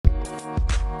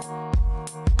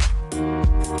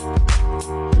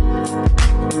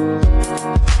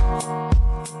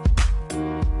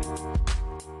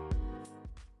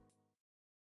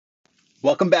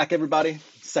Welcome back, everybody.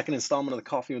 Second installment of the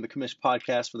Coffee with the Commish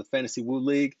podcast for the Fantasy Woo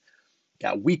League.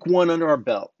 Got week one under our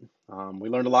belt. We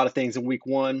learned a lot of things in week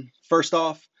one. First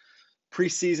off,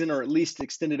 preseason or at least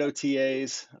extended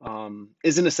OTAs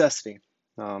is a necessity.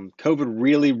 COVID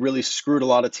really screwed a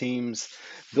lot of teams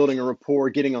building a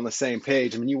rapport, getting on the same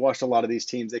page. I mean, you watched a lot of these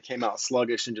teams. They came out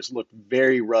sluggish and just looked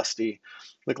very rusty.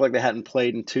 Looked like they hadn't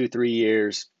played in 2-3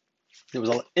 years. There was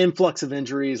an influx of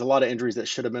injuries, a lot of injuries that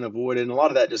should have been avoided, and a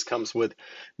lot of that just comes with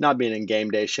not being in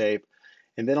game day shape.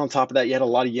 And then on top of that, you had a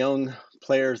lot of young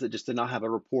players that just did not have a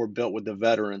rapport built with the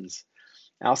veterans.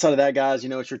 Outside of that, guys,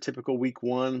 it's your typical week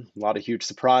one, a lot of huge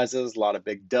surprises, a lot of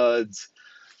big duds.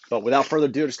 But without further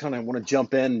ado, I just kind of want to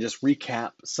jump in and just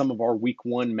recap some of our week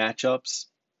one matchups.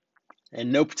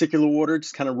 In no particular order,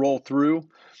 just kind of roll through.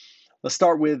 Let's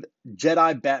start with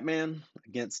Jedi Batman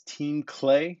against Team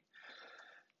Clay.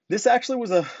 This actually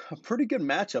was a pretty good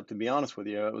matchup, to be honest with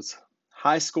you. It was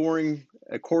high scoring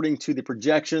according to the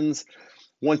projections.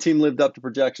 One team lived up to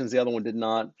projections, the other one did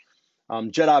not.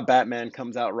 Jedi Batman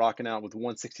comes out rocking out with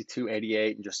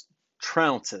 162.88 and just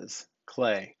trounces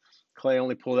Clay. Clay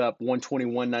only pulled up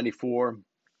 121.94.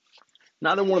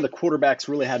 Neither one of the quarterbacks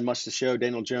really had much to show.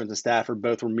 Daniel Jones and Stafford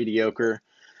both were mediocre.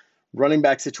 Running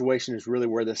back situation is really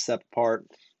where this set apart.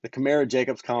 The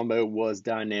Kamara-Jacobs combo was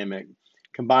dynamic,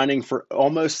 combining for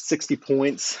almost 60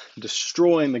 points,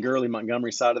 destroying the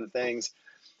Gurley-Montgomery side of the things.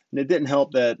 And it didn't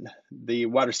help that the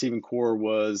wide receiving core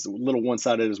was a little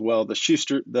one-sided as well.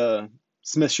 The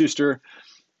Smith-Schuster,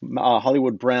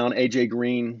 Hollywood Brown, A.J.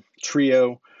 Green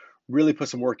trio really put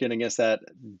some work in against that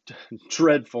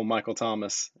dreadful Michael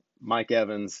Thomas, Mike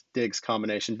Evans, Diggs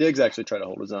combination. Diggs actually tried to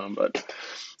hold his own, but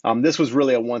this was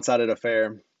really a one-sided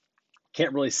affair.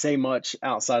 Can't really say much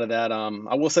outside of that.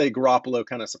 I will say Garoppolo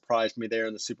kind of surprised me there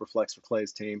in the Superflex for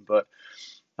Clay's team, but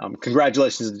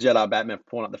congratulations to Jedi Batman for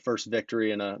pulling out the first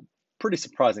victory in a pretty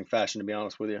surprising fashion, to be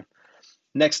honest with you.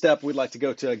 Next up, we'd like to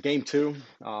go to Game 2.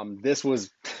 This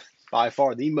was by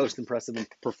far the most impressive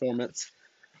performance.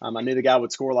 I knew the guy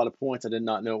would score a lot of points. I did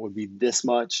not know it would be this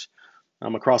much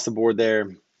across the board there.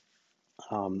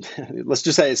 Let's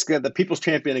just say it's good. The People's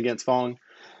Champion against Fong.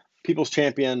 People's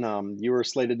Champion, you were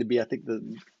slated to be, I think,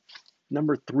 the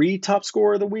number 3 top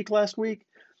scorer of the week last week.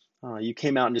 You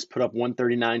came out and just put up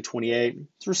 139.28.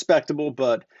 It's respectable,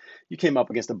 but you came up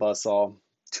against a buzzsaw.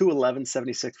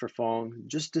 211.76 for Fong.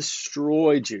 Just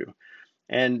destroyed you.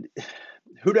 And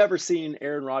who'd ever seen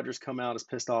Aaron Rodgers come out as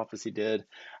pissed off as he did?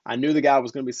 I knew the guy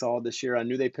was going to be solid this year. I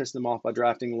knew they pissed him off by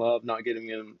drafting Love, not giving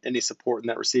him any support in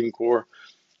that receiving core.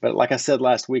 But like I said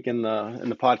last week in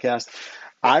the podcast,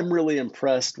 I'm really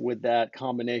impressed with that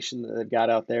combination that they've got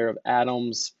out there of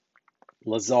Adams,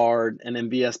 Lazard, and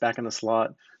MVS back in the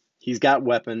slot. He's got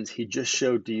weapons. He just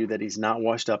showed to you that he's not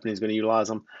washed up and he's going to utilize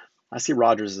them. I see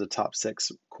Rodgers as a top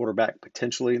 6 quarterback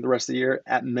potentially the rest of the year,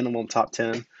 at minimum top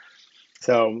 10.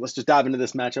 So let's just dive into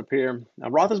this matchup here. Now,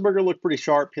 Roethlisberger looked pretty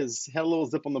sharp. He had a little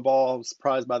zip on the ball. I was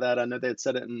surprised by that. I know they had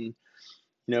said it in,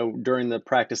 during the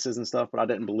practices and stuff, but I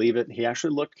didn't believe it. He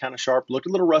actually looked kind of sharp, looked a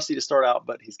little rusty to start out,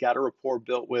 but he's got a rapport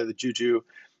built with Juju.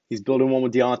 He's building one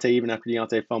with Deontay even after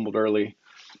Deontay fumbled early.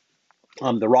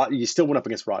 You still went up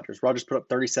against Rodgers. Rodgers put up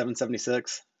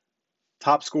 37.76.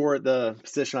 Top score at the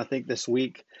position, I think, this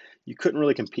week. You couldn't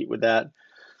really compete with that.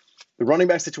 The running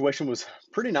back situation was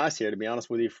pretty nice here, to be honest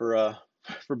with you, for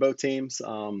both teams.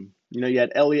 You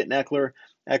had Elliott and Eckler.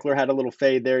 Eckler had a little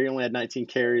fade there. He only had 19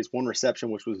 carries, 1 reception,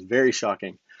 which was very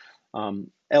shocking.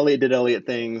 Elliott did Elliott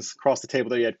things. Across the table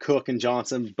there, you had Cook and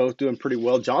Johnson, both doing pretty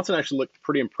well. Johnson actually looked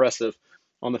pretty impressive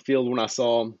on the field when I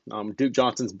saw him. Duke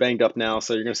Johnson's banged up now,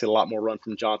 so you're going to see a lot more run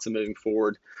from Johnson moving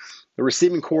forward. The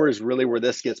receiving core is really where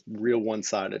this gets real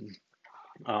one-sided.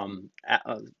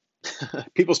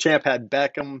 People's Champ had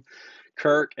Beckham,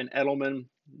 Kirk, and Edelman,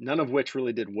 none of which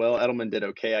really did well. Edelman did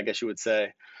okay, I guess you would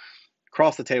say.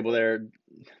 Across the table there,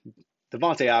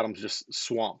 Devontae Adams just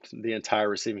swamped the entire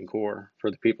receiving core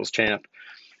for the People's Champ.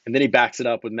 And then he backs it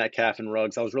up with Metcalf and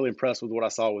Ruggs. I was really impressed with what I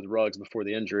saw with Ruggs before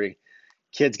the injury.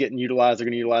 Kids getting utilized, they're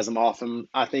going to utilize him often.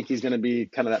 I think he's going to be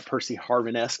kind of that Percy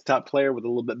Harvin-esque type player with a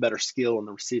little bit better skill in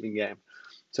the receiving game.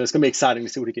 So it's going to be exciting to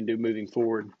see what he can do moving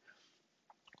forward.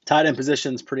 Tight end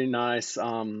position's pretty nice.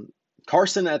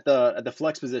 Carson at the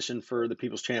flex position for the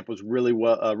People's Champ was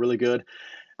really good.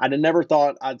 I never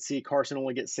thought I'd see Carson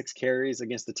only get 6 carries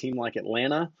against a team like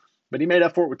Atlanta, but he made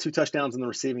up for it with 2 touchdowns in the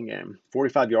receiving game,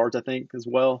 45 yards, I think, as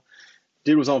well.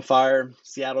 Dude was on fire.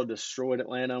 Seattle destroyed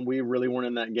Atlanta. We really weren't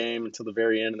in that game until the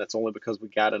very end, and that's only because we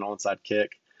got an onside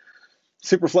kick.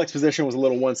 Super flex position was a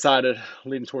little one-sided,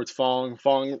 leading towards Fong.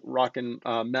 Fong rocking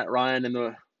Matt Ryan in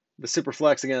the super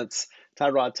flex against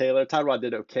Tyrod Taylor. Tyrod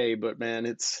did okay, but man,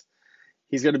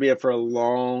 he's going to be up for a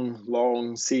long,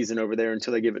 long season over there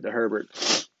until they give it to Herbert.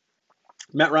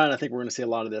 Matt Ryan, I think we're going to see a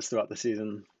lot of this throughout the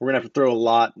season. We're going to have to throw a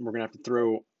lot. We're going to have to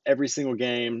throw every single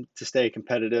game to stay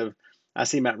competitive. I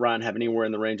see Matt Ryan have anywhere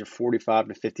in the range of 45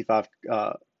 to 55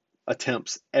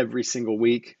 attempts every single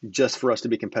week just for us to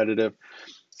be competitive.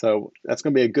 So that's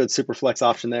going to be a good super flex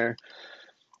option there.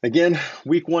 Again,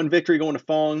 week 1 victory going to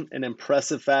Fong in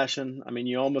impressive fashion. I mean,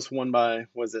 you almost won by,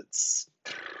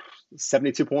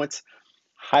 72 points?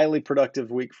 Highly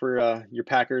productive week for your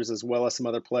Packers as well as some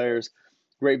other players.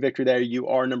 Great victory there. You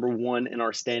are number 1 in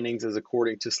our standings as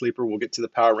according to Sleeper. We'll get to the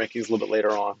power rankings a little bit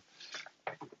later on.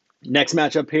 Next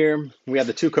matchup here, we have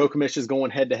the two co-commissions going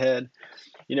head-to-head.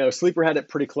 You know, Sleeper had it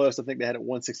pretty close. I think they had it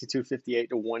 162.58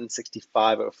 to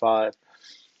 165.05.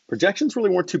 Projections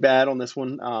really weren't too bad on this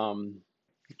one.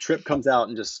 Tripp comes out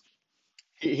and just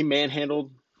he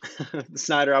manhandled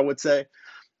Snyder, I would say.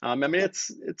 I mean,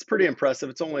 it's pretty impressive.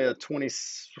 It's only a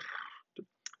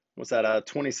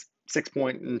 26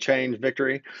 point and change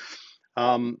victory.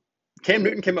 Cam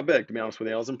Newton came up big, to be honest with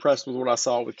you. I was impressed with what I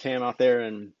saw with Cam out there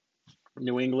in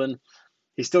New England.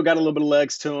 He still got a little bit of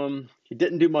legs to him. He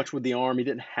didn't do much with the arm. He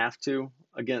didn't have to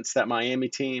against that Miami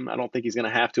team. I don't think he's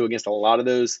going to have to against a lot of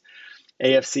those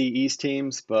AFC East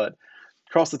teams, but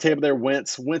across the table there,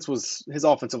 Wentz was his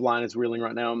offensive line is reeling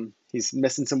right now. He's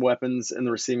missing some weapons in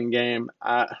the receiving game.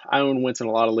 I own Wentz in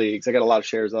a lot of leagues. I got a lot of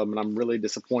shares of him, and I'm really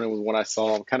disappointed with what I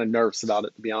saw. I'm kind of nervous about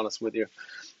it, to be honest with you.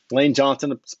 Lane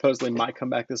Johnson supposedly might come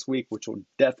back this week, which will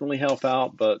definitely help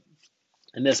out. But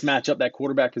in this matchup, that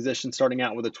quarterback position starting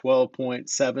out with a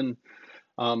 12.7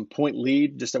 point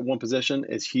lead just at one position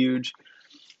is huge.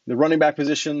 The running back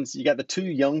positions, you got the two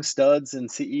young studs in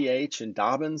CEH and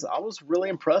Dobbins. I was really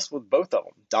impressed with both of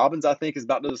them. Dobbins, I think, is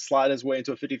about to slide his way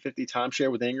into a 50-50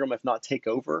 timeshare with Ingram, if not take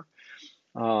over.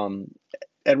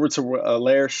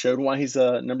 Edwards-Helaire showed why he's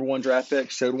a number 1 draft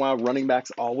pick, showed why running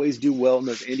backs always do well in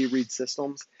those Andy Reid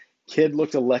systems. Kid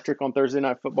looked electric on Thursday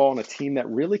Night Football on a team that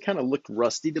really kind of looked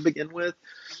rusty to begin with.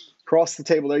 Across the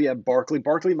table there, you have Barkley.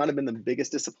 Barkley might have been the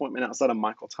biggest disappointment outside of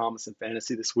Michael Thomas in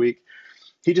fantasy this week.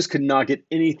 He just could not get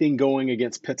anything going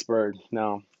against Pittsburgh.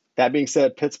 Now, that being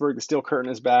said, Pittsburgh, the steel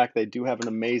curtain is back. They do have an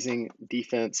amazing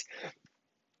defense.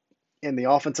 And the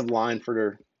offensive line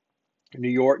for New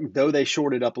York, though they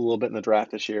shorted up a little bit in the draft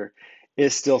this year,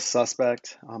 is still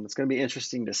suspect. It's going to be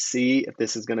interesting to see if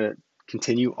this is going to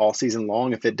continue all season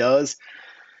long. If it does,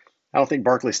 I don't think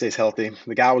Barkley stays healthy.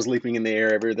 The guy was leaping in the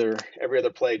air every other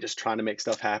play, just trying to make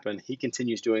stuff happen. He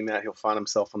continues doing that. He'll find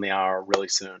himself on the IR really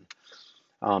soon.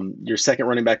 Your second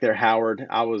running back there, Howard,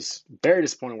 I was very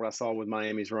disappointed what I saw with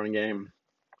Miami's running game.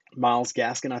 Myles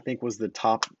Gaskin, I think, was the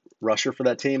top rusher for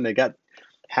that team. They got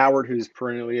Howard, who's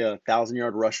perennially a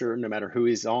 1,000-yard rusher no matter who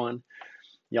he's on.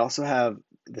 You also have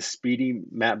the speedy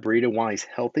Matt Breida while he's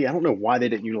healthy. I don't know why they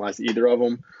didn't utilize either of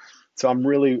them. So I'm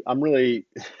really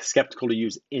skeptical to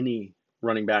use any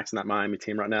running backs in that Miami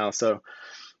team right now. So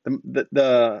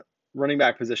the running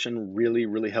back position really,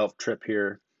 really helped Tripp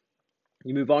here.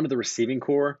 You move on to the receiving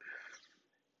core,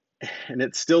 and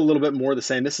it's still a little bit more the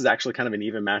same. This is actually kind of an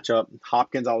even matchup.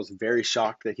 Hopkins, I was very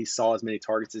shocked that he saw as many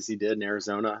targets as he did in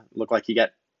Arizona. It looked like he got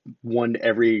one to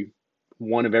every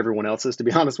one of everyone else's, to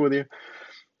be honest with you.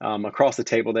 Across the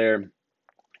table there,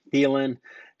 Thielen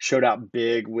showed out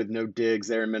big with no Diggs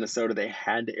there in Minnesota. They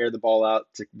had to air the ball out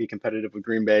to be competitive with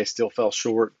Green Bay, still fell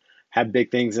short. Had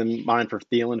big things in mind for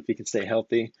Thielen if he can stay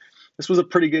healthy. This was a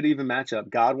pretty good even matchup.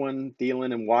 Godwin,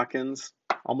 Thielen, and Watkins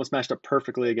almost matched up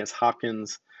perfectly against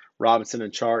Hopkins, Robinson,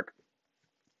 and Chark.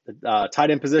 The tight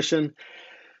end position,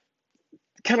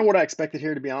 kind of what I expected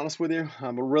here, to be honest with you.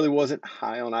 It really wasn't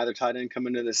high on either tight end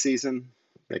coming into the season.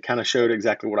 They kind of showed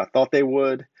exactly what I thought they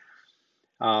would.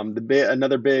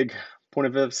 Another big point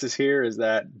of emphasis here is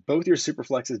that both your super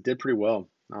flexes did pretty well.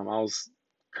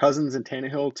 Cousins and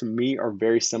Tannehill, to me, are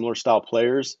very similar style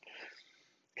players.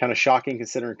 Kind of shocking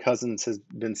considering Cousins has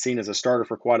been seen as a starter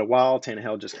for quite a while.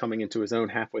 Tannehill just coming into his own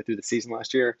halfway through the season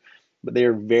last year. But they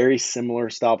are very similar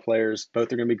style players.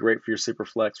 Both are going to be great for your super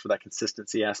flex for that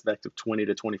consistency aspect of 20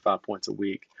 to 25 points a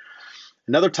week.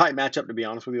 Another tight matchup, to be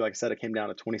honest with you. Like I said, it came down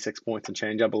to 26 points and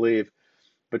change, I believe.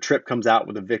 But Tripp comes out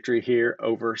with a victory here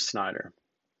over Snyder.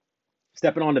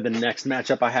 Stepping on to the next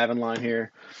matchup I have in line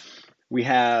here, we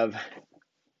have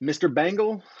Mr.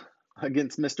 Bengal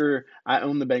against Mr. I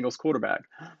own the Bengals quarterback.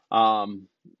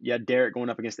 Derek going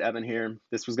up against Evan here.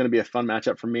 This was going to be a fun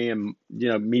matchup for me. And,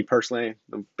 me personally,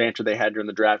 the banter they had during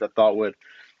the draft, I thought would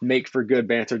make for good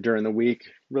banter during the week.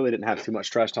 Really didn't have too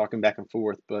much trash talking back and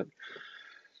forth, but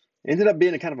ended up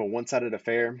being a kind of a one-sided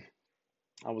affair.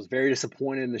 I was very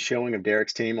disappointed in the showing of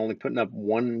Derek's team, only putting up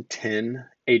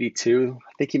 110-82. I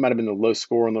think he might have been the low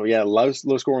score on the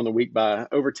low score on the week by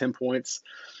over 10 points.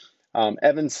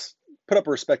 Evans put up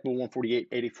a respectable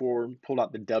 148-84, pulled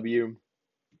out the W.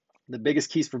 The biggest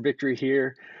keys for victory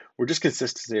here were just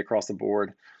consistency across the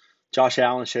board. Josh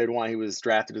Allen showed why he was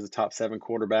drafted as a top 7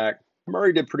 quarterback.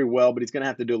 Murray did pretty well, but he's going to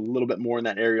have to do a little bit more in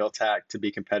that aerial attack to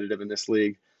be competitive in this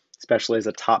league, especially as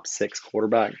a top 6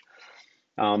 quarterback.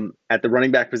 At the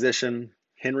running back position,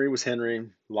 Henry was Henry.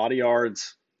 A lot of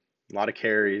yards, a lot of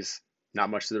carries, not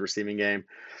much to the receiving game.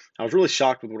 I was really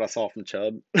shocked with what I saw from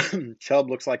Chubb. Chubb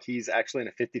looks like he's actually in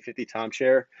a 50-50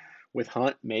 timeshare with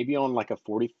Hunt, maybe on like a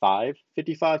 45-55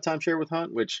 timeshare with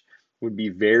Hunt, which would be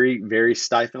very, very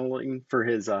stifling for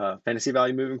his fantasy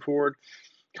value moving forward.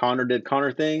 Connor did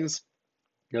Connor things.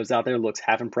 Goes out there, looks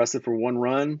half impressive for one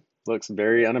run, looks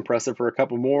very unimpressive for a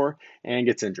couple more, and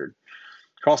gets injured.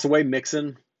 Across the way,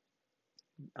 Mixon,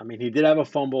 I mean, he did have a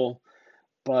fumble,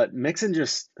 but Mixon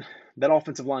that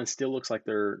offensive line still looks like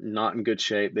they're not in good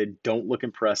shape. They don't look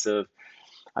impressive.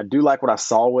 I do like what I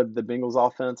saw with the Bengals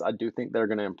offense. I do think they're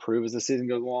going to improve as the season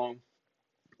goes along.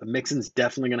 But Mixon's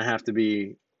definitely going to have to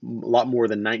be a lot more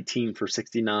than 19 for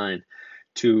 69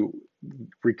 to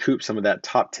recoup some of that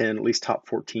top 10, at least top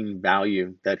 14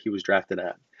 value that he was drafted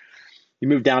at. You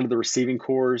move down to the receiving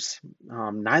cores.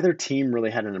 Neither team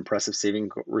really had an impressive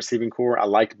receiving core. I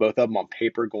liked both of them on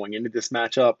paper going into this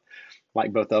matchup,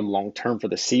 like both of them long term for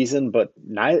the season, but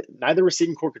neither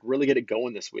receiving core could really get it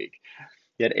going this week.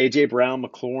 You had A.J. Brown,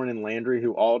 McLaurin, and Landry,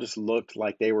 who all just looked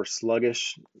like they were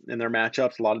sluggish in their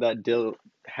matchups. A lot of that deal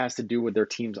has to do with their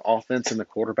team's offense and the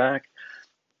quarterback.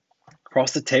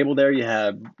 Across the table there, you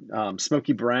have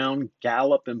Smokey Brown,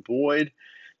 Gallup, and Boyd.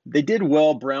 They did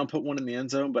well. Brown put one in the end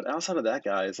zone, but outside of that,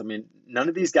 guys, I mean, none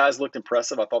of these guys looked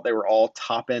impressive. I thought they were all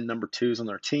top-end number 2s on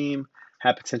their team,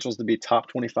 had potentials to be top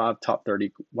 25, top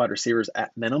 30 wide receivers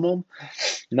at minimum.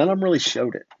 None of them really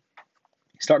showed it.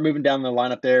 Start moving down the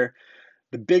lineup there.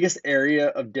 The biggest area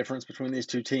of difference between these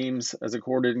two teams as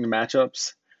according to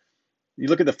matchups, you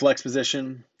look at the flex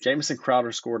position, Jamison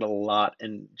Crowder scored a lot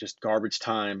in just garbage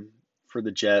time for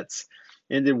the Jets.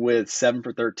 Ended with 7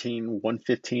 for 13,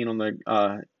 115 on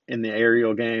the in the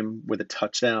aerial game with a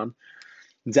touchdown.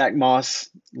 Zach Moss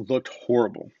looked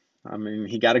horrible. I mean,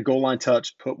 he got a goal line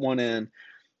touch, put one in.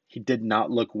 He did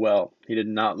not look well. He did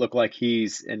not look like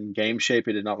he's in game shape.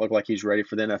 He did not look like he's ready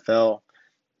for the NFL.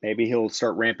 Maybe he'll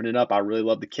start ramping it up. I really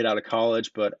love the kid out of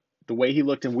college, but the way he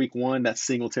looked in week 1, that's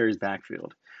Singletary's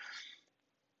backfield.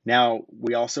 Now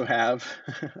we also have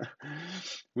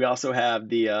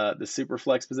the super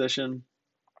flex position.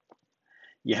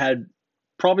 You had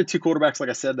probably 2 quarterbacks, like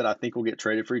I said, that I think will get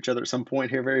traded for each other at some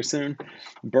point here very soon.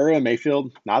 Burrow and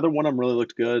Mayfield, neither one of them really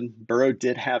looked good. Burrow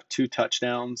did have 2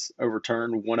 touchdowns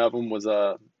overturned. One of them was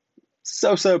a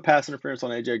so-so pass interference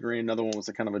on A.J. Green. Another one was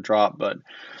a kind of a drop. But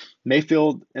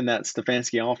Mayfield and that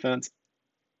Stefanski offense,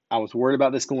 I was worried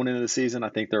about this going into the season. I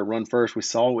think they're run first. We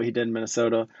saw what he did in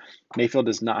Minnesota. Mayfield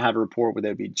does not have a rapport with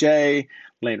OBJ.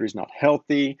 Landry's not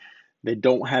healthy. They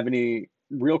don't have any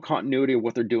real continuity of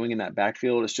what they're doing in that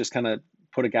backfield. It's just kind of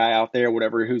put a guy out there,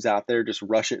 whatever who's out there, just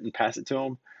rush it and pass it to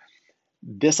him.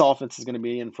 This offense is going to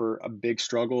be in for a big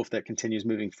struggle if that continues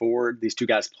moving forward. These two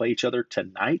guys play each other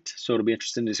tonight, so it'll be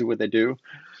interesting to see what they do.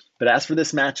 But as for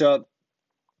this matchup,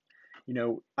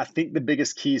 I think the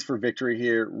biggest keys for victory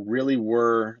here really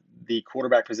were the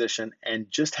quarterback position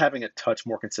and just having a touch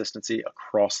more consistency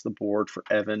across the board for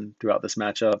Evan throughout this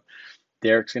matchup.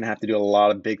 Derek's going to have to do a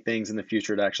lot of big things in the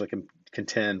future to actually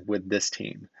contend with this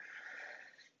team.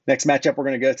 Next matchup we're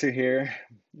going to go to here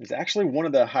is actually one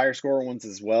of the higher scorer ones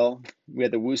as well. We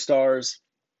had the Woo Stars,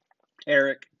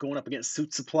 Eric going up against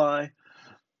Suit Supply.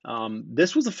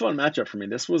 This was a fun matchup for me.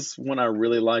 This was one I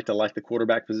really liked. I liked the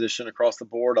quarterback position across the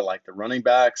board. I liked the running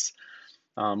backs,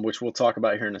 which we'll talk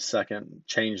about here in a second,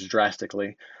 changed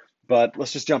drastically. But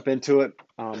let's just jump into it.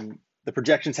 The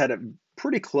projections had it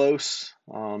pretty close.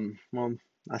 Well,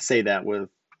 I say that with,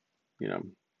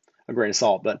 a grain of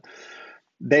salt, but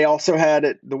they also had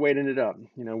it the way it ended up.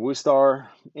 Woo Star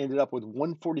ended up with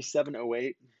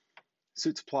 147.08.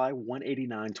 Suit Supply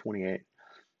 189.28.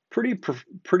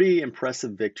 Pretty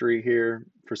impressive victory here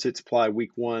for Suit Supply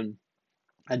week 1.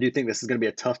 I do think this is going to be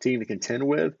a tough team to contend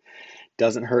with.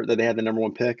 Doesn't hurt that they had the number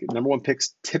 1 pick. Number 1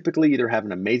 picks typically either have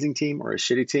an amazing team or a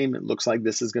shitty team. It looks like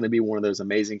this is going to be one of those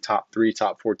amazing top 3,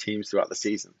 top 4 teams throughout the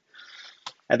season.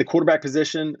 At the quarterback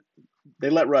position, they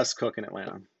let Russ cook in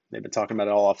Atlanta. They've been talking about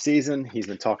it all off season. He's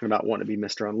been talking about wanting to be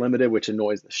Mr. Unlimited, which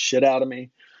annoys the shit out of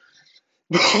me.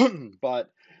 But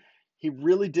he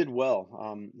really did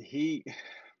well.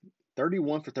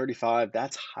 31 for 35,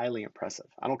 that's highly impressive.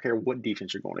 I don't care what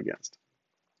defense you're going against.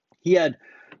 He had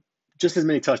just as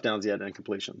many touchdowns as he had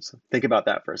incompletions. Think about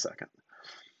that for a second.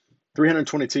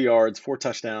 322 yards, 4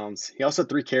 touchdowns. He also had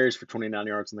 3 carries for 29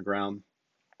 yards on the ground.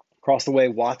 Across the way,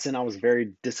 Watson, I was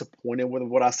very disappointed with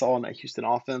what I saw in that Houston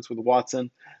offense with Watson.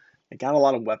 They got a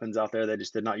lot of weapons out there. They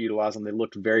just did not utilize them. They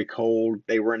looked very cold.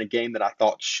 They were in a game that I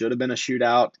thought should have been a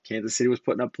shootout. Kansas City was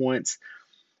putting up points.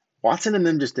 Watson and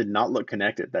them just did not look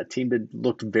connected. That team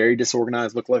looked very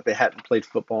disorganized, looked like they hadn't played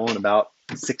football in about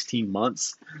 16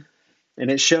 months,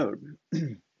 and it showed.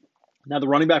 Now, the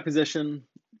running back position,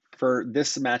 for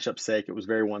this matchup's sake, it was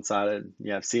very one-sided.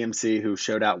 You have CMC, who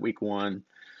showed out week 1,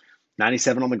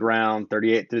 97 on the ground,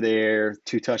 38 through the air,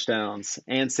 2 touchdowns,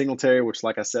 and Singletary, which,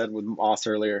 like I said with Moss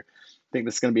earlier, I think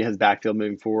this is going to be his backfield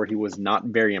moving forward. He was not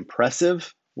very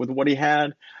impressive with what he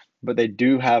had, but they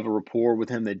do have a rapport with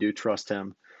him. They do trust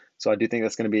him. So I do think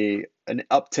that's going to be an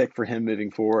uptick for him moving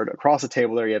forward. Across the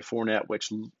table there, you had Fournette,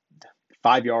 which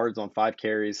 5 yards on 5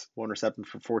 carries, 1 reception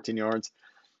for 14 yards.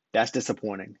 That's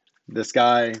disappointing. This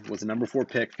guy was a number 4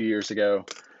 pick a few years ago.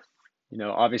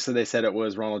 Obviously they said it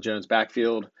was Ronald Jones'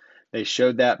 backfield. They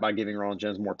showed that by giving Ronald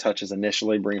Jones more touches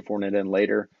initially, bringing Fournette in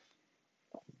later.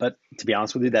 But to be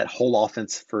honest with you, that whole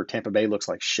offense for Tampa Bay looks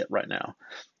like shit right now.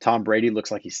 Tom Brady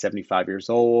looks like he's 75 years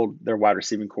old. Their wide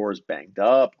receiving core is banged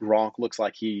up. Gronk looks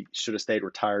like he should have stayed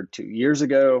retired 2 years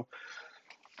ago.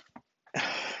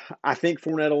 I think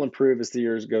Fournette will improve as the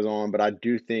years goes on, but I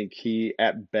do think he,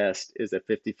 at best, is a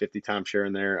 50-50 timeshare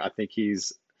in there. I think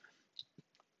he's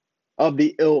of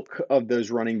the ilk of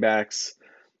those running backs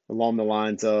along the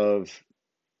lines of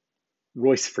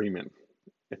Royce Freeman,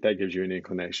 if that gives you any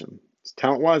inclination.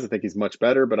 Talent-wise, I think he's much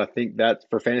better, but I think that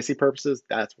for fantasy purposes,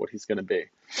 that's what he's going to be.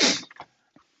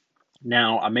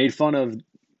 Now, I made fun of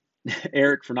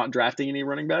Eric for not drafting any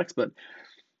running backs, but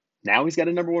now he's got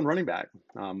a number 1 running back.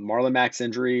 Marlon Mack's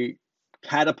injury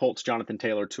catapults Jonathan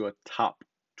Taylor to a top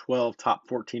 12, top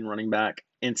 14 running back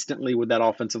instantly with that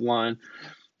offensive line.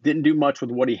 Didn't do much with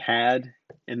what he had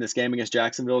in this game against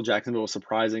Jacksonville. Jacksonville was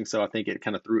surprising, so I think it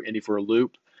kind of threw Indy for a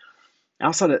loop.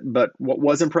 But what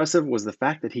was impressive was the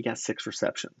fact that he got 6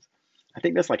 receptions. I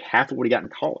think that's like half of what he got in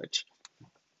college.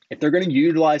 If they're going to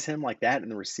utilize him like that in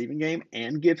the receiving game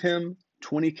and give him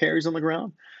 20 carries on the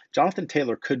ground, Jonathan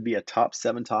Taylor could be a top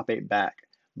 7, top 8 back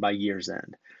by year's end.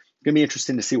 It's going to be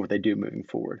interesting to see what they do moving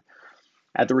forward.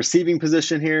 At the receiving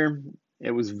position here,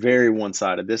 it was very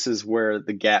one-sided. This is where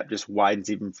the gap just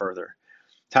widens even further.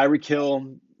 Tyreek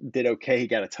Hill did okay. He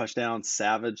got a touchdown,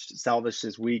 salvaged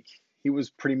his week. He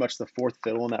was pretty much the 4th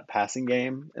fiddle in that passing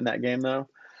game, though.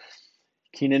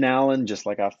 Keenan Allen, just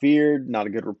like I feared, not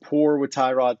a good rapport with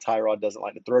Tyrod. Tyrod doesn't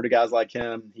like to throw to guys like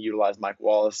him. He utilized Mike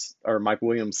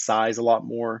Williams' size a lot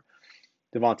more.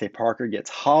 Devontae Parker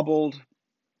gets hobbled.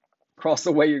 Across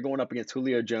the way, you're going up against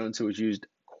Julio Jones, who was used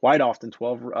quite often,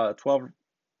 12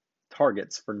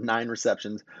 targets for 9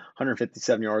 receptions,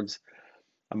 157 yards.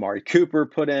 Amari Cooper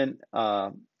put in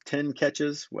 10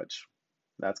 catches, which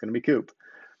that's going to be Coop.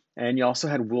 And you also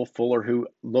had Will Fuller, who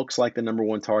looks like the number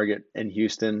 1 target in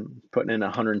Houston, putting in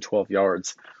 112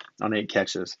 yards on 8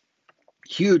 catches.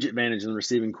 Huge advantage in the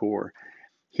receiving core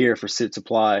here for Suit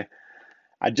Supply.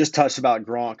 I just touched about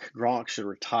Gronk. Gronk should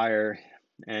retire.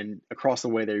 And across the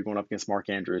way there, you're going up against Mark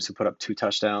Andrews, who put up 2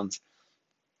 touchdowns.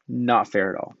 Not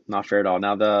fair at all. Not fair at all.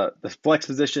 Now, the flex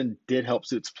position did help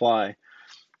Suit Supply.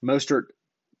 Mostert,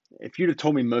 if you'd have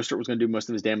told me Mostert was going to do most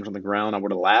of his damage on the ground, I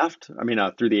would have laughed.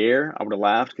 Through the air, I would have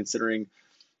laughed, considering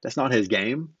that's not his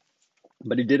game.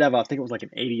 But he did have, I think it was like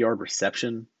an 80-yard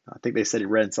reception. I think they said he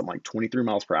ran something like 23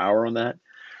 miles per hour on that.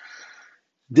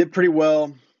 Did pretty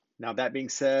well. Now, that being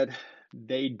said,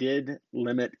 they did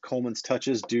limit Coleman's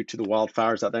touches due to the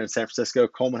wildfires out there in San Francisco.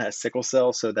 Coleman has sickle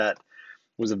cell, so that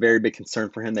was a very big concern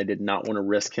for him. They did not want to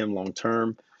risk him long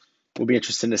term. Will be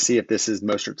interesting to see if this is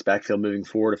Mostert's backfield moving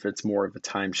forward, if it's more of a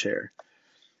timeshare.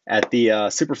 At the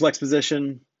Superflex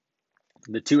position,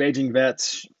 the 2 aging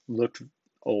vets looked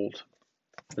old.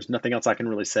 There's nothing else I can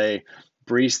really say.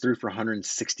 Breeze threw for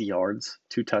 160 yards,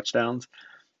 2 touchdowns.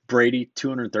 Brady,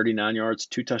 239 yards,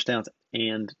 2 touchdowns,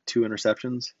 and 2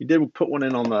 interceptions. He did put one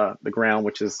in on the ground,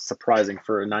 which is surprising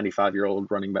for a 95-year-old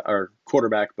running back or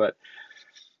quarterback, but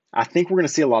I think we're going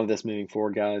to see a lot of this moving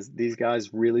forward, guys. These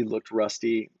guys really looked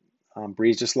rusty.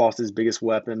 Breeze just lost his biggest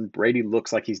weapon. Brady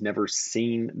looks like he's never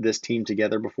seen this team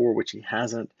together before, which he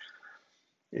hasn't.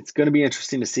 It's going to be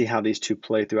interesting to see how these 2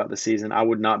 play throughout the season. I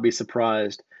would not be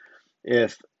surprised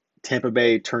if Tampa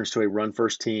Bay turns to a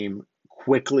run-first team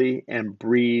quickly and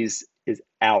Breeze is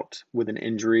out with an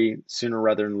injury sooner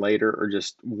rather than later, or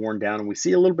just worn down. And we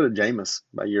see a little bit of Jameis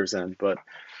by year's end, but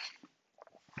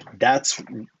that's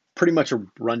pretty much a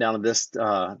rundown of this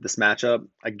matchup.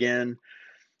 Again,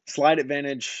 slight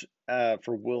advantage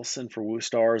for Wilson for Woo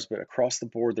Stars, but across the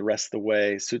board, the rest of the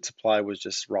way, Suit Supply was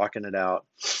just rocking it out.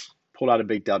 Pulled out a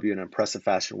big W in an impressive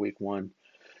fashion week one.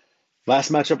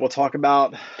 Last matchup we'll talk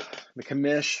about, the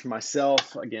commish,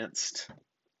 myself against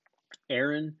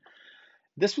Aaron.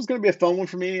 This was going to be a fun one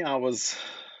for me.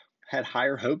 Had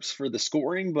higher hopes for the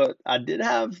scoring, but I did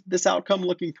have this outcome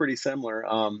looking pretty similar.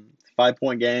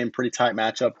 5-point game, pretty tight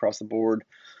matchup across the board.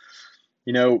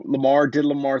 Lamar did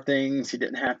Lamar things. He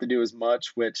didn't have to do as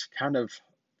much, which kind of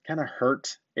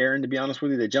hurt Aaron, to be honest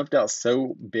with you. They jumped out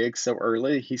so big so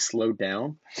early, he slowed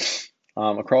down.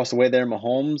 Across the way there,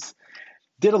 Mahomes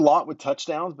did a lot with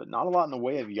touchdowns, but not a lot in the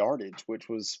way of yardage, which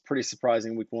was pretty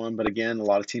surprising week one. But again, a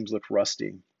lot of teams looked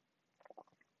rusty.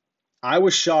 I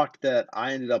was shocked that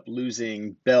I ended up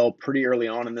losing Bell pretty early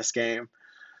on in this game.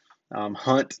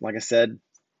 Hunt, like I said,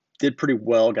 did pretty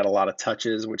well, got a lot of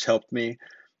touches, which helped me.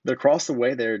 But across the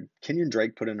way there, Kenyon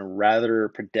Drake put in a rather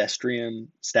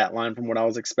pedestrian stat line from what I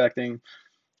was expecting.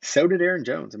 So did Aaron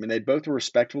Jones. I mean, they both were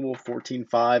respectable,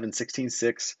 14-5 and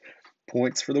 16-6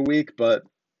 points for the week, but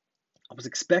I was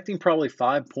expecting probably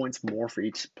 5 points more for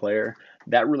each player.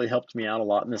 That really helped me out a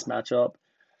lot in this matchup.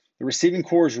 The receiving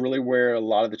core is really where a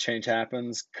lot of the change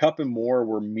happens. Kupp and Moore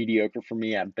were mediocre for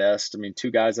me at best. I mean,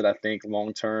 two guys that I think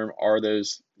long-term are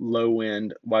those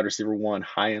low-end wide receiver one,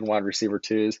 high-end wide receiver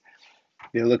twos.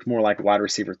 They look more like wide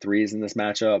receiver threes in this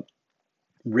matchup.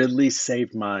 Ridley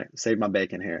saved my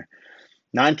bacon here.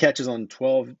 9 catches on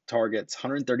 12 targets,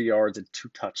 130 yards, and 2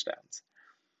 touchdowns.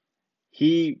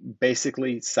 He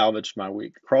basically salvaged my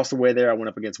week. Across the way there, I went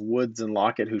up against Woods and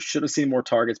Lockett, who should have seen more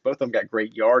targets. Both of them got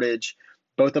great yardage.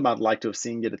 Both of them I'd like to have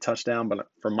seen get a touchdown, but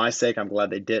for my sake, I'm glad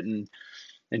they didn't.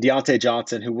 And Deontay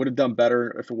Johnson, who would have done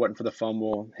better if it wasn't for the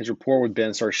fumble. His rapport with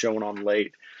Ben started showing on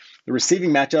late. The receiving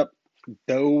matchup,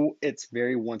 though it's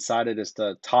very one-sided as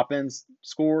the top end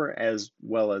score as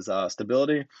well as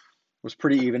stability, was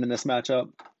pretty even in this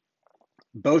matchup.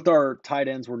 Both our tight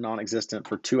ends were non-existent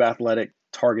for 2 athletic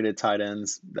targeted tight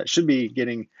ends that should be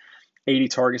getting 80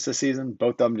 targets this season.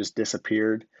 Both of them just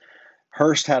disappeared.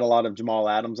 Hurst had a lot of Jamal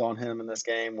Adams on him in this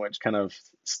game, which kind of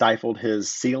stifled his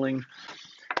ceiling.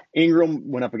 Ingram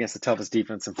went up against the toughest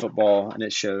defense in football, and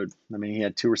it showed. I mean, he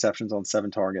had 2 receptions on 7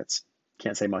 targets.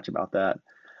 Can't say much about that.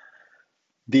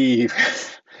 Again,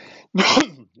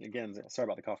 sorry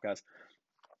about the cough, guys.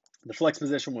 The flex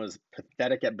position was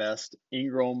pathetic at best.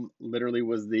 Ingram literally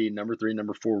was the number 3,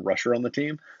 number 4 rusher on the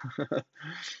team.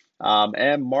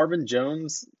 And Marvin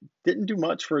Jones didn't do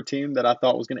much for a team that I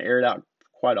thought was going to air it out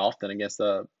quite often against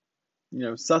a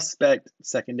suspect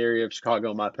secondary of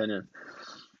Chicago, in my opinion.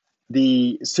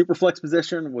 The super flex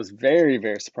position was very,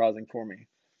 very surprising for me.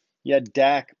 You had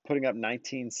Dak putting up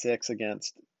 19-6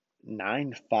 against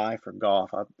 9-5 for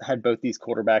Goff. I had both these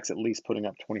quarterbacks at least putting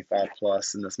up 25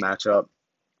 plus in this matchup.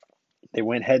 They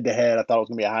went head to head. I thought it was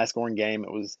going to be a high scoring game.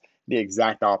 It was the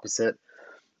exact opposite.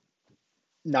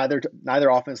 Neither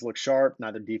offense looked sharp.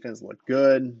 Neither defense looked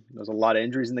good. There was a lot of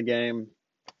injuries in the game.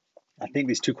 I think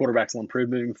these 2 quarterbacks will improve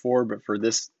moving forward, but for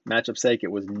this matchup's sake,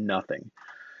 it was nothing.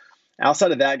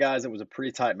 Outside of that, guys, it was a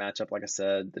pretty tight matchup. Like I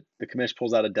said, the commish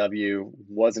pulls out a W.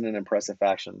 Wasn't an impressive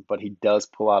fashion, but he does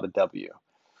pull out a W.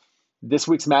 This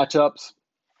week's matchups,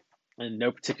 in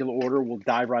no particular order, we'll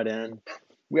dive right in.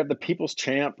 We have the People's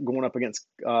Champ going up against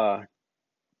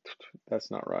that's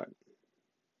not right.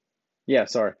 Yeah,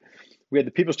 sorry. We had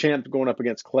the People's Champ going up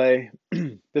against Clay.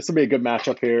 This will be a good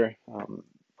matchup here.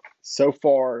 So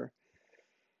far,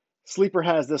 Sleeper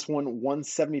has this one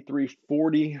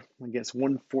 173.40 against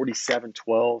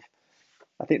 147.12.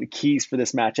 I think the keys for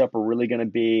this matchup are really going to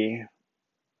be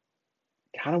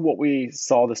kind of what we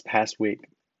saw this past week.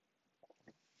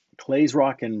 Clay's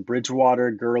rocking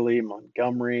Bridgewater, Gurley,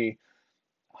 Montgomery,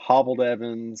 Hobbled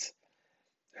Evans,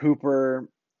 Hooper.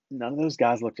 None of those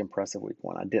guys looked impressive week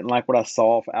one. I didn't like what I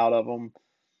saw out of them.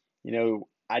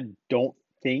 I don't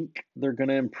think they're going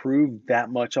to improve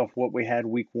that much off what we had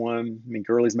week one. I mean,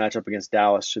 Gurley's matchup against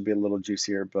Dallas should be a little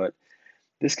juicier, but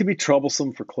this could be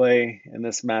troublesome for Clay in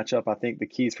this matchup. I think the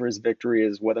keys for his victory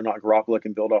is whether or not Garoppolo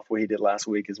can build off what he did last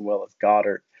week as well as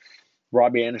Goddard.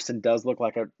 Robbie Anderson does look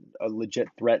like a legit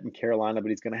threat in Carolina, but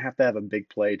he's going to have a big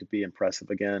play to be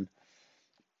impressive again.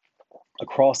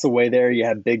 Across the way there, you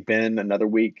have Big Ben, another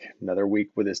week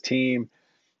with his team.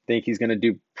 Think he's going to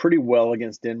do pretty well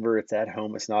against Denver. It's at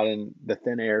home. It's not in the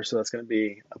thin air, so that's going to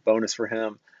be a bonus for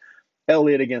him.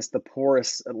 Elliott against the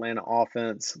porous Atlanta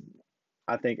offense.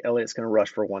 I think Elliott's going to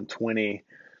rush for 120.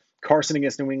 Carson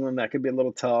against New England, that could be a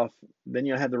little tough. Then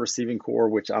you have the receiving core,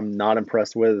 which I'm not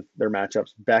impressed with their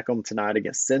matchups. Beckham tonight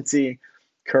against Cincy.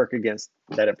 Kirk against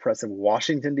that impressive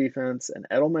Washington defense, and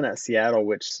Edelman at Seattle,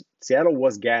 which Seattle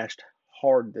was gashed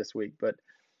hard this week, but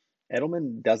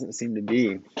Edelman doesn't seem to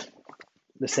be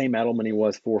the same Edelman he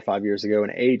was 4 or 5 years ago,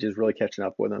 and age is really catching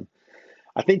up with him.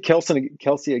 I think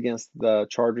Kelsey against the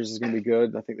Chargers is going to be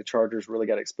good. I think the Chargers really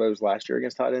got exposed last year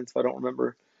against tight ends, if I don't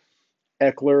remember.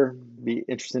 Eckler, be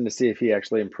interesting to see if he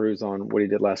actually improves on what he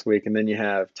did last week. And then you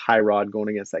have Tyrod going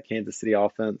against that Kansas City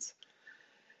offense.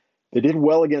 They did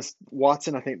well against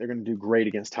Watson. I think they're going to do great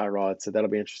against Tyrod, so that'll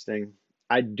be interesting.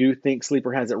 I do think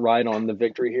Sleeper has it right on the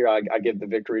victory here. I give the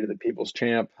victory to the People's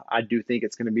Champ. I do think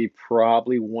it's going to be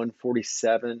probably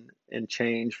 147 and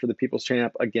change for the People's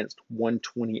Champ against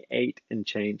 128 and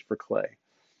change for Clay.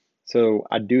 So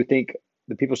I do think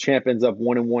the People's Champ ends up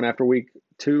 1-1 after week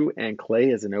 2, and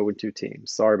Clay is an 0-2 team.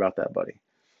 Sorry about that, buddy.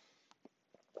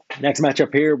 Next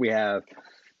matchup here, we have.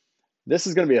 This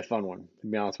is going to be a fun one, to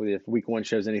be honest with you. If week 1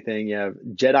 shows anything, you have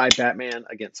Jedi Batman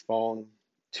against Fong.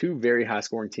 Two very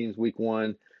high-scoring teams week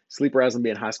 1. Sleeper has them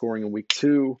being high-scoring in week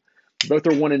 2. Both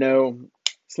are 1-0.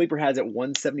 Sleeper has it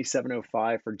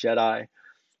 177.05 for Jedi,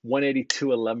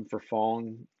 182.11 for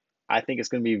Fong. I think it's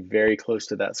going to be very close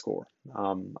to that score.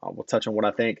 We'll touch on what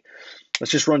I think.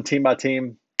 Let's just run team by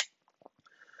team.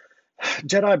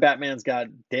 Jedi Batman's got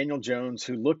Daniel Jones,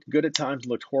 who looked good at times,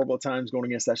 looked horrible at times going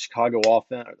against that Chicago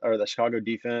offense or the Chicago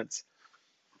defense.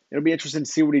 It'll be interesting to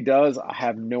see what he does. I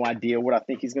have no idea what I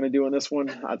think he's going to do in this one.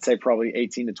 I'd say probably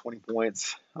 18 to 20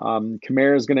 points.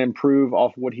 Kamara is going to improve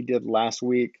off what he did last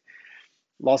week.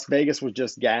 Las Vegas was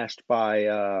just gashed by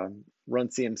Run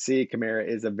CMC. Kamara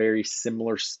is a very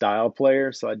similar style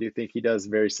player, so I do think he does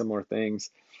very similar things.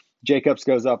 Jacobs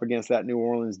goes up against that New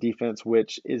Orleans defense,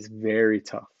 which is very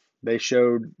tough. They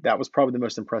showed that was probably the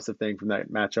most impressive thing from that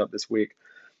matchup this week.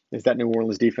 Is that New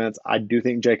Orleans defense. I do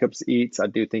think Jacobs eats. I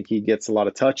do think he gets a lot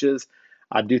of touches.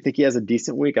 I do think he has a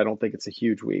decent week. I don't think it's a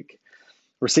huge week.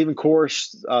 Receiving core,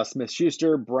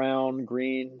 Smith-Schuster, Brown,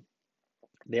 Green,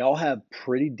 they all have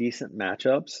pretty decent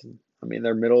matchups. I mean,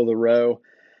 they're middle of the row.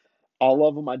 All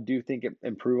of them, I do think,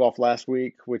 improve off last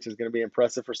week, which is going to be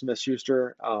impressive for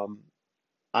Smith-Schuster.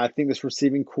 I think this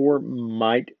receiving core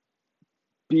might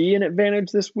be an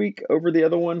advantage this week over the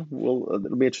other one.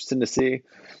 It'll be interesting to see.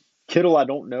 Kittle, I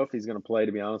don't know if he's going to play,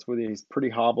 to be honest with you. He's pretty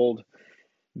hobbled.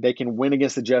 They can win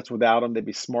against the Jets without him. They'd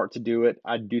be smart to do it.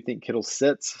 I do think Kittle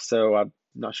sits, so I'm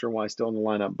not sure why he's still in the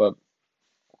lineup. But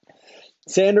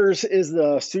Sanders is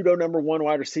the pseudo number 1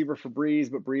 wide receiver for Breeze,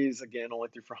 but Breeze, again, only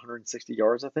threw for 160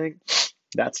 yards, I think.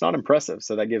 That's not impressive.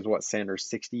 So that gives, Sanders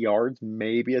 60 yards,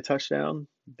 maybe a touchdown.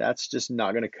 That's just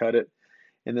not going to cut it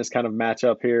in this kind of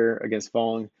matchup here against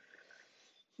Fong.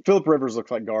 Philip Rivers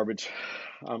looks like garbage.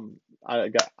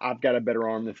 I've got a better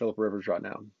arm than Philip Rivers right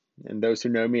now. And those who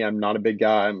know me, I'm not a big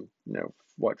guy. I'm,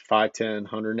 5'10",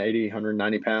 180,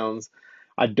 190 pounds.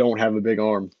 I don't have a big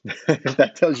arm, if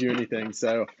that tells you anything.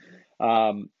 So,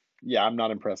 I'm not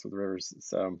impressed with Rivers.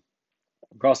 So,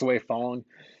 across the way, Fong.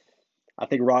 I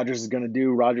think Rodgers is going to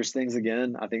do Rodgers things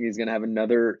again. I think he's going to have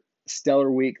another stellar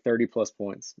week, 30-plus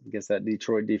points against that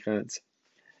Detroit defense.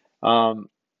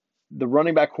 The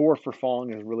running back core for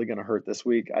Fong is really going to hurt this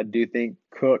week. I do think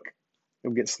Cook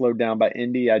will get slowed down by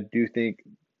Indy. I do think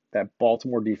that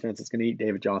Baltimore defense is going to eat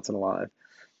David Johnson alive.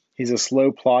 He's a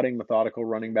slow, plodding, methodical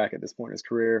running back at this point in his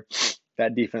career.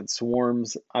 That defense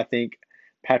swarms. I think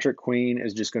Patrick Queen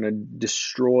is just going to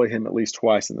destroy him at least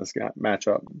twice in this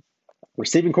matchup.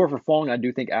 Receiving core for Fong, I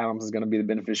do think Adams is going to be the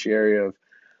beneficiary of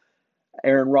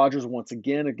Aaron Rodgers once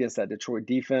again against that Detroit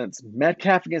defense.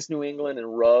 Metcalf against New England,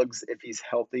 and Ruggs, if he's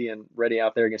healthy and ready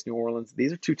out there against New Orleans.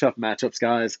 These are two tough matchups,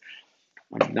 guys.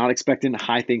 I'm not expecting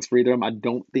high things for either of them. I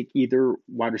don't think either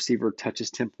wide receiver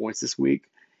touches 10 points this week.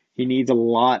 He needs a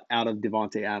lot out of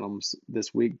Devontae Adams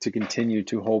this week to continue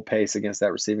to hold pace against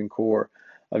that receiving core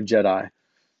of Jedi.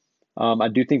 I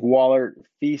do think Waller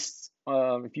feasts.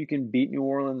 If you can beat New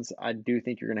Orleans, I do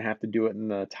think you're going to have to do it in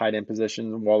the tight end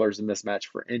position. Waller's a mismatch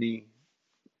for any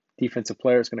defensive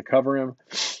player is going to cover him.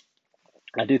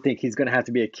 I do think he's going to have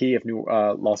to be a key if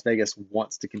Las Vegas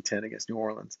wants to contend against New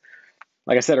Orleans.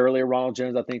 Like I said earlier, Ronald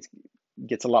Jones, I think,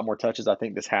 gets a lot more touches. I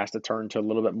think this has to turn to a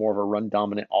little bit more of a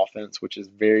run-dominant offense, which is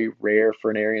very rare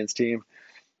for an Arians team.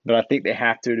 But I think they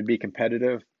have to be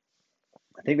competitive.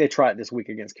 I think they try it this week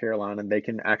against Carolina, and they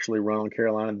can actually run on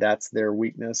Carolina. That's their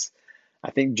weakness. I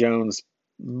think Jones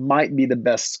might be the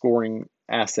best scoring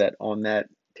asset on that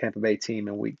Tampa Bay team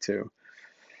in week 2.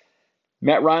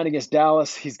 Matt Ryan against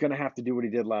Dallas, he's going to have to do what he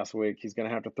did last week. He's going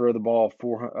to have to throw the ball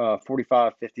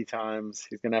 45, 50 times.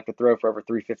 He's going to have to throw for over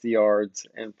 350 yards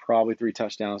and probably 3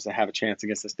 touchdowns to have a chance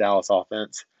against this Dallas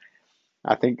offense.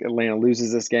 I think Atlanta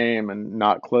loses this game and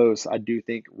not close. I do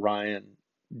think Ryan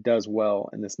does well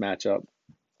in this matchup.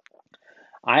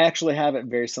 I actually have it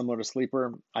very similar to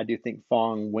Sleeper. I do think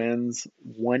Fong wins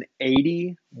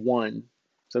 181.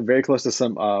 So very close to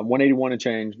some 181 and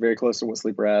change, very close to what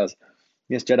Sleeper has.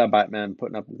 Against Jedi Biteman,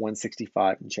 putting up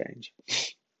 165 and change.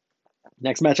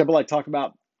 Next matchup I'd like to talk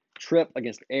about, Trip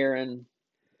against Aaron.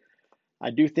 I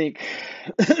do think,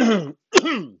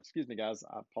 excuse me, guys.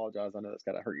 I apologize. I know that's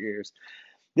got to hurt your ears.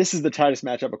 This is the tightest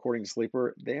matchup according to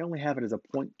Sleeper. They only have it as a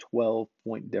 .12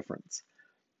 point difference.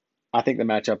 I think the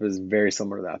matchup is very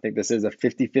similar to that. I think this is a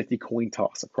 50-50 coin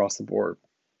toss across the board.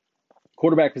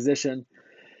 Quarterback position.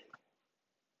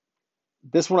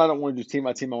 This one I don't want to do team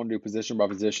by team. I want to do position by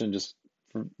position just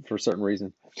for a certain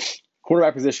reason.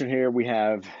 Quarterback position here, we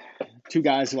have two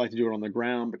guys who like to do it on the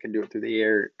ground but can do it through the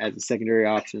air as a secondary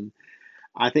option.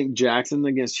 I think Jackson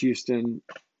against Houston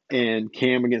and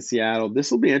Cam against Seattle,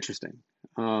 this will be interesting.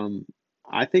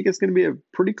 I think it's going to be a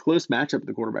pretty close matchup at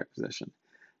the quarterback position.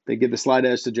 They give the slight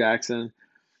edge to Jackson.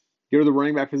 Go to the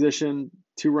running back position.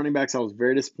 Two running backs I was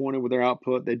very disappointed with their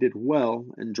output. They did well,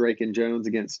 and Drake and Jones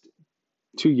against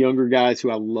two younger guys who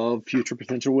I love future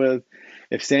potential with.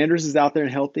 If Sanders is out there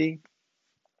and healthy,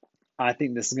 I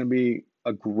think this is going to be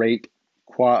a great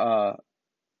quartet.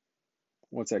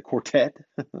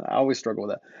 I always struggle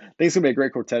with that. I think it's going to be a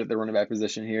great quartet at the running back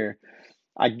position here.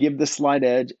 I give the slight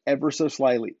edge ever so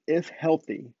slightly, if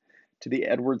healthy, to the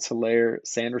Edwards-Helaire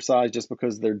Sanders side just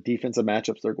because their defensive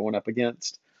matchups they're going up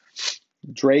against.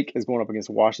 Drake is going up against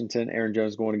Washington. Aaron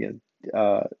Jones going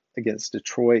against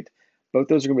Detroit. Both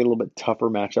those are going to be a little bit tougher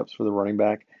matchups for the running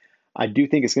back. I do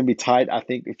think it's going to be tight. I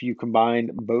think if you combine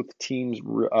both teams'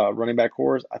 running back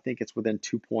cores, I think it's within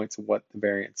 2 points of what the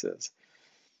variance is.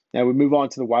 Now we move on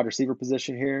to the wide receiver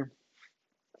position here.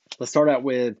 Let's start out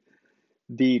with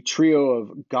the trio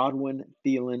of Godwin,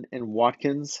 Thielen, and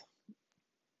Watkins.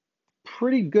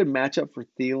 Pretty good matchup for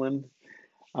Thielen.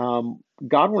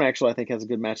 Godwin actually, I think, has a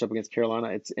good matchup against Carolina.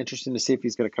 It's interesting to see if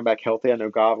he's going to come back healthy. I know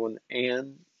Godwin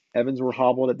and Evans were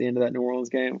hobbled at the end of that New Orleans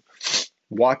game.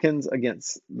 Watkins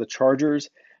against the Chargers.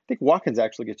 I think Watkins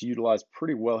actually gets utilized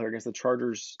pretty well here against the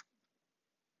Chargers.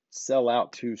 Sell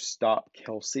out to stop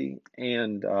Kelsey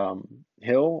and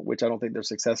Hill, which I don't think they're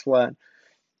successful at.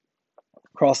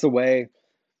 Across the way,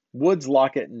 Woods,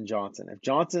 Lockett, and Johnson. If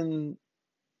Johnson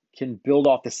can build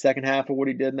off the second half of what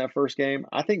he did in that first game,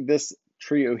 I think this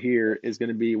trio here is going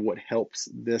to be what helps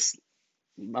this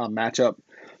matchup.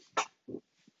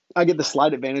 I get the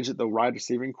slight advantage at the wide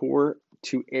receiving core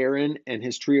to Aaron and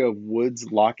his trio of Woods,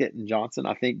 Lockett, and Johnson.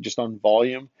 I think just on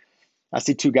volume, I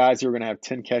see two guys who are going to have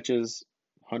 10 catches,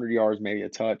 100 yards, maybe a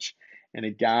touch, and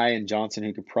a guy in Johnson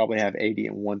who could probably have 80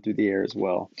 and one through the air as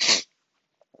well.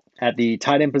 At the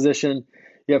tight end position,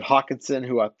 you have Hockenson,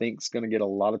 who I think is going to get a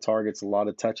lot of targets, a lot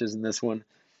of touches in this one.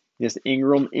 Yes,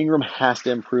 Ingram. Ingram has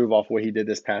to improve off what he did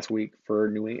this past week for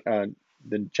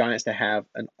the Giants to have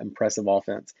an impressive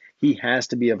offense. He has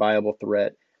to be a viable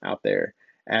threat out there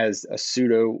as a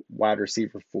pseudo wide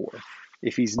receiver 4.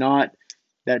 If he's not,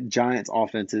 that Giants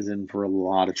offense is in for a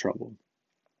lot of trouble.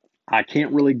 I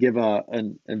can't really give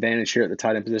an advantage here at the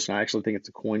tight end position. I actually think it's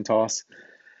a coin toss.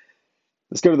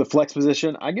 Let's go to the flex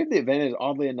position. I give the advantage,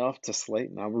 oddly enough, to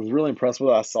Slayton. I was really impressed with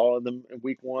it. I saw them in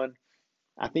week 1.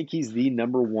 I think he's the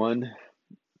number one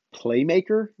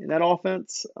playmaker in that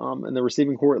offense, in the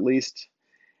receiving core at least.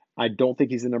 I don't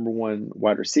think he's the number one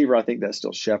wide receiver. I think that's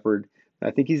still Shepard.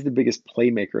 I think he's the biggest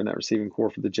playmaker in that receiving core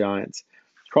for the Giants.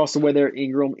 Across the way there,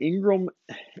 Ingram. Ingram,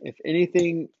 if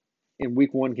anything, in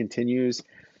week 1 continues,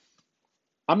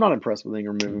 I'm not impressed with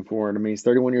Ingram moving forward. I mean, he's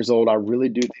 31 years old. I really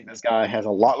do think this guy has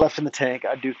a lot left in the tank.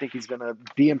 I do think he's going to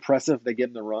be impressive if they give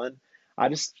him the run. I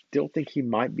just still think he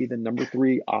might be the number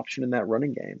 3 option in that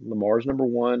running game. Lamar's number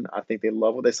 1. I think they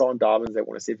love what they saw in Dobbins. They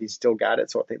want to see if he's still got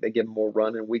it. So I think they give him more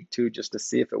run in week 2 just to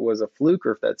see if it was a fluke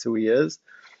or if that's who he is.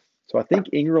 So I think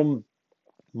Ingram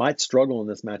might struggle in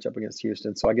this matchup against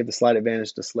Houston. So I give the slight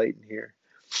advantage to Slayton here.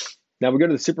 Now we go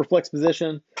to the super flex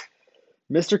position.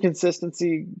 Mr.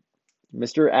 Consistency,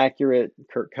 Mr. Accurate,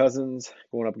 Kirk Cousins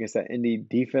going up against that Indy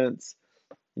defense.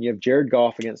 And you have Jared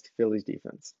Goff against Philly's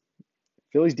defense.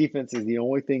 Philly's defense is the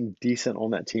only thing decent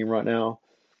on that team right now.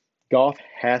 Goff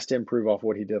has to improve off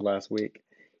what he did last week.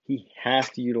 He has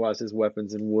to utilize his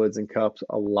weapons in Woods and Kupp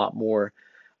a lot more.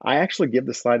 I actually give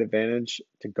the slight advantage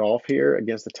to Goff here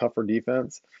against a tougher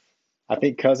defense. I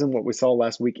think Cousins, what we saw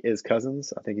last week, is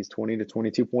Cousins. I think he's 20 to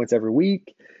 22 points every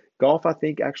week. Goff, I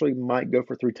think, actually might go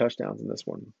for 3 touchdowns in this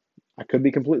one. I could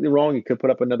be completely wrong. He could put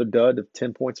up another dud of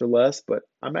 10 points or less, but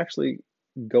I'm actually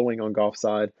going on Goff's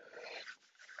side.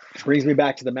 Brings me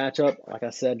back to the matchup. Like I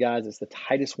said, guys, it's the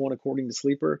tightest one according to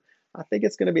Sleeper. I think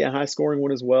it's going to be a high-scoring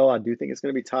one as well. I do think it's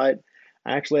going to be tight.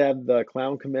 I actually have the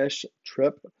Clown Commish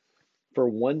trip for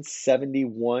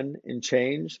 171 and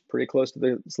change, pretty close to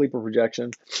the sleeper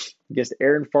projection, against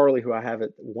Aaron Farley, who I have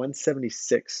at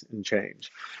 176 and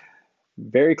change.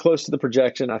 Very close to the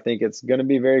projection. I think it's going to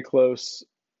be very close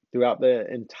throughout the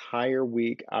entire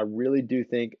week. I really do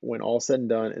think when all said and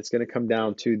done, it's going to come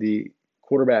down to the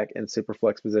quarterback and super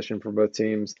flex position for both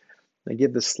teams. I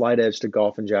give the slight edge to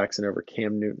Goff and Jackson over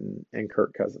Cam Newton and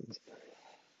Kirk Cousins.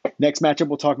 Next matchup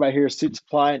we'll talk about here is Suit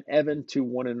Supply and Evan, two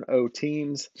 1-0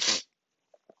 teams.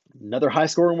 Another high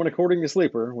scoring one according to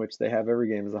Sleeper, which they have every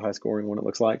game as a high scoring one, it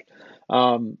looks like.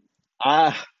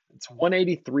 It's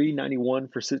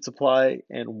 183.91 for Suit Supply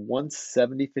and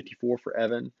 170.54 for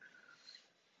Evan.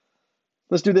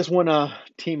 Let's do this one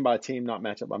team by team, not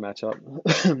matchup by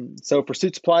matchup. So for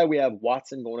Suit Supply, we have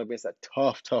Watson going up against that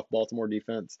tough Baltimore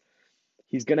defense.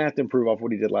 He's going to have to improve off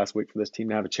what he did last week for this team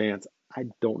to have a chance. I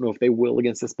don't know if they will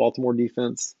against this Baltimore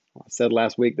defense. I said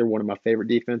last week they're one of my favorite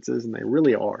defenses, and they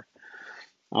really are.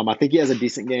 I think he has a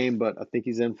decent game, but I think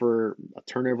he's in for a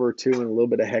turnover or two and a little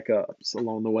bit of hiccups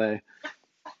along the way.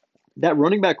 That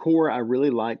running back core, I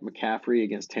really like McCaffrey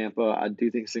against Tampa. I do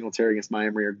think Singletary against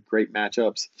Miami are great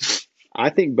matchups. I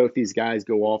think both these guys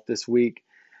go off this week.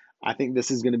 I think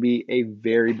this is going to be a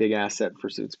very big asset for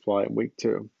Suit Supply in week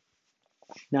 2.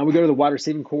 Now we go to the wide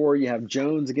receiving core. You have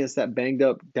Jones against that banged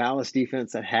up Dallas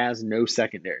defense that has no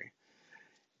secondary.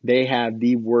 They have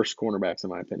the worst cornerbacks, in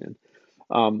my opinion.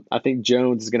 I think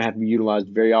Jones is going to have to be utilized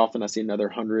very often. I see another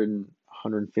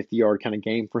 150-yard kind of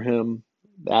game for him.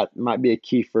 That might be a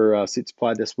key for Suit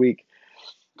Supply this week.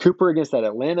 Cooper against that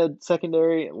Atlanta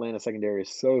secondary. Atlanta secondary is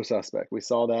so suspect. We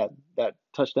saw that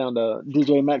touchdown to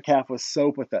DJ Metcalf was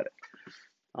so pathetic.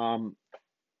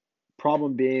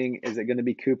 Problem being, is it going to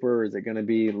be Cooper, or is it going to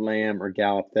be Lamb or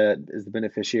Gallup that is the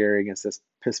beneficiary against this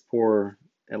piss-poor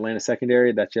Atlanta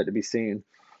secondary? That's yet to be seen.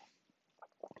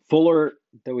 Fuller,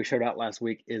 that we showed out last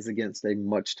week, is against a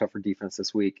much tougher defense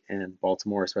this week in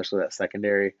Baltimore, especially that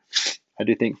secondary. I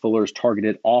do think Fuller is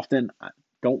targeted often. I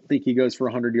don't think he goes for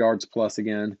 100 yards plus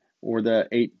again, or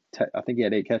I think he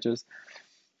had 8 catches.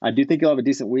 I do think he'll have a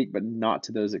decent week, but not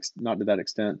to that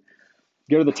extent.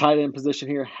 Go to the tight end position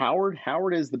here. Howard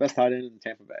is the best tight end in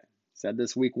Tampa Bay. Said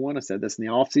this week 1. I said this in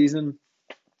the offseason.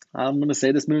 I'm going to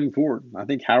say this moving forward. I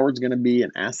think Howard's going to be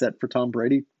an asset for Tom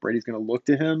Brady. Brady's going to look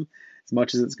to him as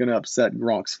much as it's going to upset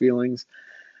Gronk's feelings.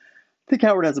 I think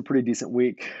Howard has a pretty decent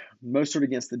week. Mostert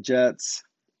against the Jets.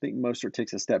 I think Mostert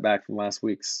takes a step back from last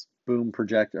week's boom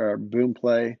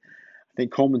play. I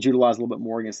think Coleman's utilized a little bit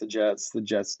more against the Jets. The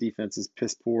Jets defense is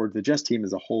piss poor. The Jets team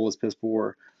as a whole is piss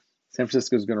poor. San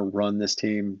Francisco is going to run this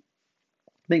team.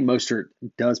 I think Mostert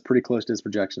does pretty close to his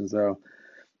projections, though.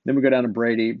 Then we go down to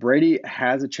Brady. Brady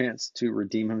has a chance to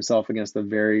redeem himself against the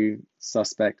very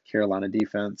suspect Carolina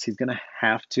defense. He's going to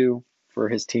have to for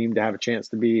his team to have a chance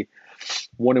to be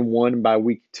 1-1 by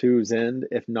week 2's end.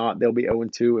 If not, they'll be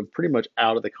 0-2 and pretty much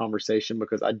out of the conversation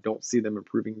because I don't see them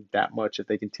improving that much if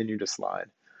they continue to slide.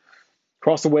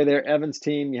 Across the way there, Evans'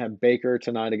 team, you have Baker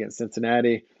tonight against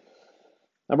Cincinnati.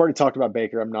 I've already talked about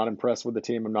Baker. I'm not impressed with the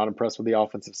team. I'm not impressed with the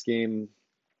offensive scheme.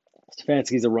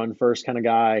 Stefanski's a run-first kind of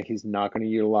guy. He's not going to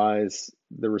utilize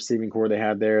the receiving core they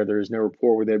had there. There's no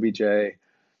rapport with OBJ.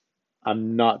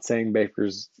 I'm not saying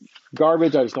Baker's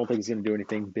garbage. I just don't think he's going to do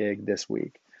anything big this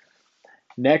week.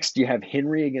 Next, you have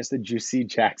Henry against the juicy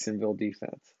Jacksonville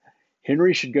defense.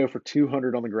 Henry should go for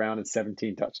 200 on the ground and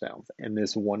 17 touchdowns in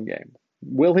this one game.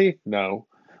 Will he? No.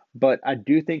 But I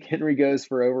do think Henry goes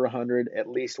for over 100, at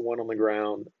least 1 on the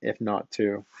ground, if not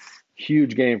 2.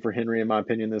 Huge game for Henry, in my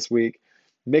opinion, this week.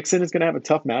 Mixon is going to have a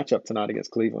tough matchup tonight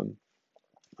against Cleveland.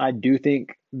 I do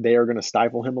think they are going to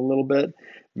stifle him a little bit.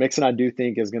 Mixon, I do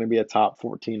think, is going to be a top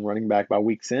 14 running back by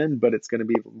week's end, but it's going to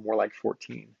be more like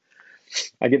 14.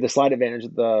 I give the slight advantage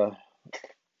of the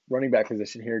running back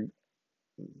position here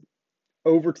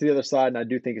over to the other side, and I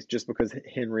do think it's just because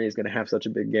Henry is going to have such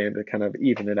a big game to kind of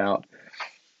even it out.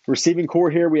 Receiving core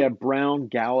here, we have Brown,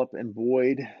 Gallup, and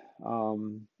Boyd.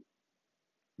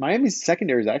 Miami's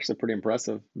secondary is actually pretty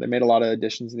impressive. They made a lot of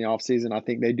additions in the offseason. I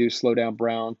think they do slow down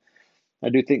Brown. I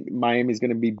do think Miami's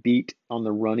going to be beat on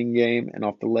the running game and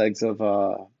off the legs of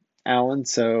Allen.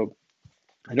 So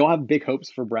I don't have big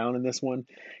hopes for Brown in this one.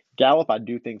 Gallup, I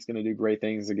do think, is going to do great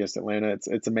things against Atlanta.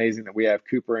 It's amazing that we have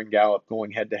Cooper and Gallup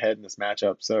going head to head in this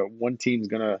matchup. So one team's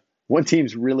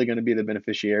really going to be the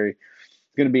beneficiary.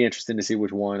 It's going to be interesting to see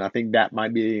which one. I think that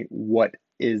might be what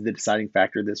is the deciding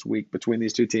factor this week between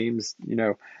these two teams.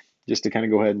 Just to kind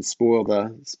of go ahead and spoil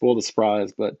the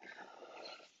surprise. But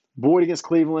Boyd against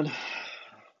Cleveland,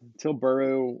 until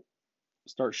Burrow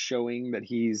start showing that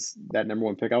he's that number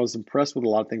one pick. I was impressed with a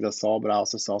lot of things I saw, but I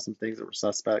also saw some things that were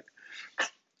suspect.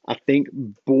 I think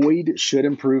Boyd should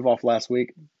improve off last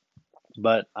week,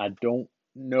 but I don't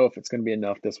know if it's going to be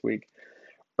enough this week.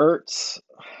 Ertz,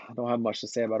 I don't have much to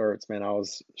say about Ertz, man. I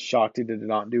was shocked he did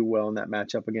not do well in that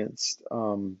matchup against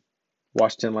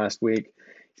Washington last week.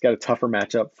 He's got a tougher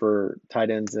matchup for tight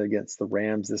ends against the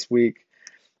Rams this week.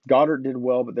 Goddard did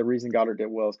well, but the reason Goddard did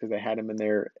well is because they had him in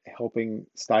there helping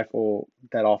stifle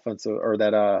that offensive or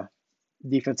that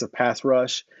defensive pass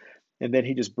rush, and then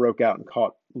he just broke out and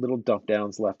caught little dump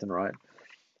downs left and right.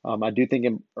 I do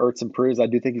think Ertz improves. I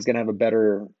do think he's going to have a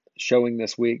better showing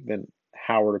this week than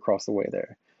Howard across the way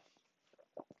there.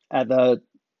 At the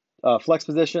flex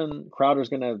position, Crowder's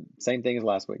going to, same thing as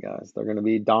last week, guys. They're going to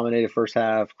be dominated first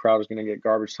half. Crowder's going to get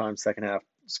garbage time second half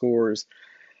scores.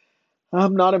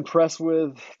 I'm not impressed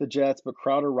with the Jets, but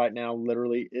Crowder right now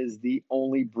literally is the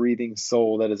only breathing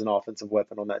soul that is an offensive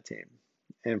weapon on that team.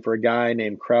 And for a guy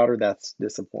named Crowder, that's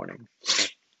disappointing.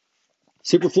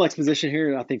 Super flex position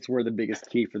here, I think, is where the biggest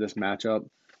key for this matchup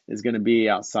is going to be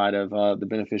outside of the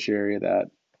beneficiary of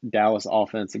that Dallas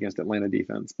offense against Atlanta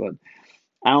defense. But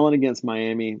Allen against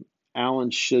Miami,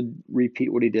 Allen should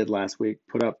repeat what he did last week,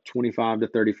 put up 25 to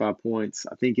 35 points.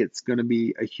 I think it's going to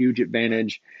be a huge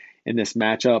advantage in this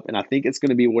matchup, and I think it's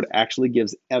going to be what actually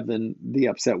gives Evan the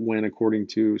upset win according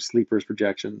to Sleeper's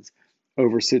projections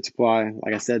over Suit Supply.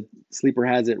 Like I said, Sleeper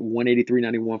has it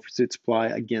 183.91 for Suit Supply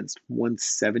against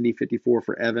 170.54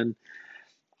 for Evan.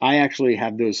 I actually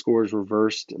have those scores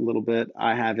reversed a little bit.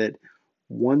 I have it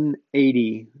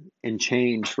 180 and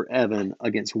change for Evan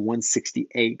against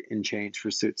 168 and change for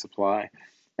Suit Supply.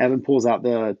 Evan pulls out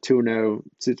the 2-0.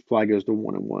 Suit Supply goes to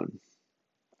 1-1.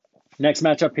 Next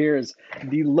matchup here is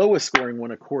the lowest scoring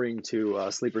one according to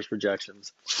Sleeper's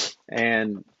projections.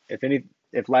 And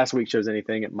if last week shows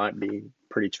anything, it might be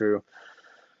pretty true.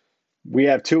 We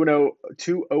have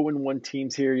 2-0-1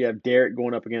 teams here. You have Derek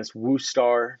going up against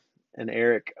Woostar and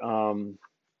Eric.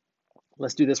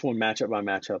 Let's do this one matchup by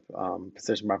matchup,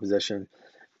 position by position.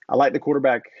 I like the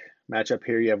quarterback matchup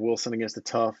here. You have Wilson against a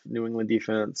tough New England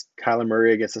defense. Kyler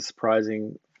Murray against a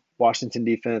surprising Washington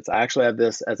defense. I actually have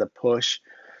this as a push.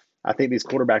 I think these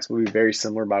quarterbacks will be very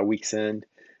similar by week's end.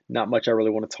 Not much I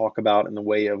really want to talk about in the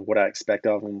way of what I expect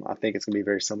of them. I think it's going to be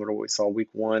very similar to what we saw week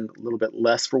one. A little bit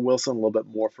less for Wilson, a little bit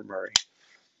more for Murray.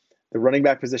 The running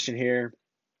back position here,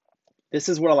 this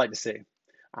is what I like to see.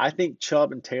 I think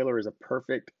Chubb and Taylor is a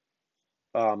perfect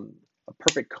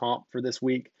comp for this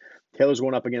week. Taylor's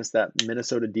going up against that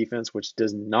Minnesota defense, which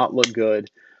does not look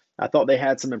good. I thought they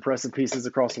had some impressive pieces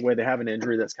across the way. They have an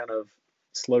injury that's kind of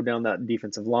slowed down that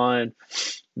defensive line.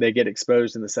 They get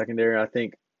exposed in the secondary.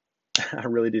 I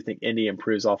really do think Indy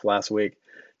improves off last week.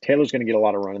 Taylor's going to get a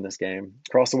lot of run in this game.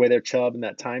 Across the way there, Chubb and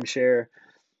that timeshare.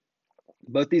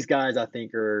 Both these guys, I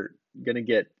think, are going to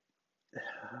get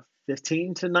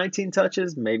 15 to 19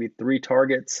 touches, maybe 3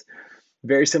 targets.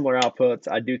 Very similar outputs.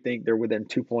 I do think they're within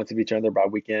 2 points of each other by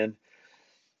weekend.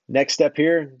 Next step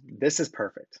here, this is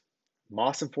perfect.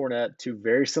 Moss and Fournette, 2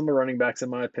 very similar running backs, in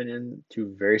my opinion,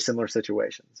 2 very similar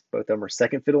situations. Both of them are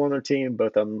second fiddle on their team.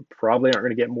 Both of them probably aren't going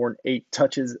to get more than 8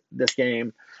 touches this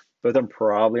game. Both of them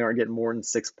probably aren't getting more than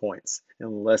 6 points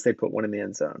unless they put one in the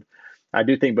end zone. I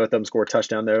do think both of them score a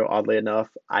touchdown, though, oddly enough.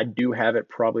 I do have it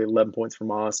probably 11 points for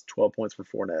Moss, 12 points for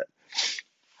Fournette.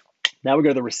 Now we go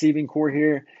to the receiving core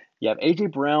here. You have A.J.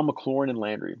 Brown, McLaurin, and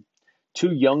Landry.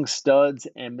 2 young studs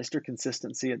and Mr.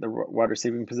 Consistency at the wide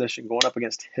receiving position going up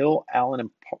against Hill, Allen, and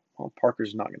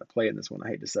Parker's not going to play in this one, I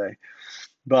hate to say.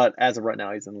 But as of right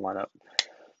now, he's in the lineup.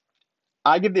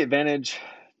 I give the advantage,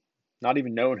 not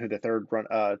even knowing who the third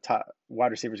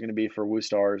wide receiver is going to be for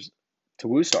Woostars, to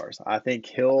Woostars. I think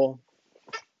Hill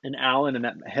and Allen in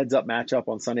that heads-up matchup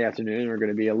on Sunday afternoon are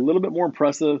going to be a little bit more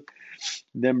impressive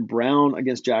than Brown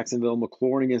against Jacksonville,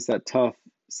 McLaurin against that tough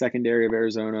secondary of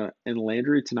Arizona, and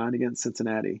Landry tonight against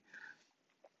Cincinnati.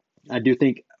 I do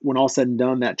think when all said and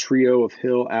done, that trio of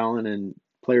Hill, Allen, and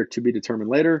player to be determined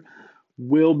later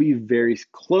will be very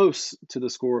close to the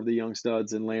score of the young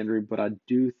studs and Landry, but I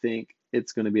do think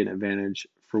it's going to be an advantage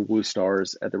for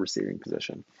Woostars at the receiving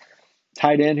position.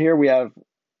 Tight end here, we have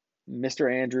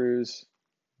Mr. Andrews.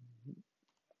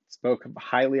 Spoke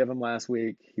highly of him last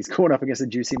week. He's going up against a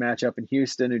juicy matchup in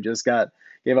Houston, who just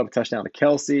gave up a touchdown to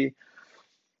Kelsey.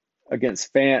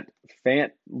 Against Fant.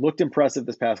 Fant looked impressive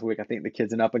this past week. I think the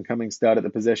kid's an up-and-coming stud at the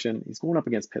position. He's going up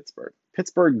against Pittsburgh.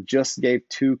 Pittsburgh just gave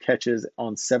 2 catches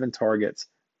on 7 targets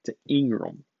to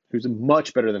Ingram, who's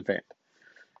much better than Fant.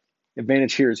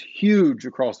 Advantage here is huge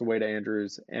across the way to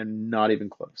Andrews and not even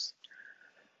close.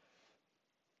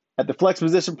 At the flex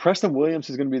position, Preston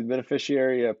Williams is going to be the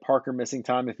beneficiary of Parker missing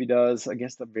time if he does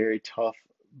against a very tough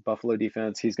Buffalo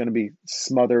defense. He's going to be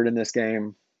smothered in this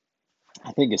game.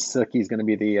 I think Gesicki is going to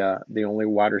be the only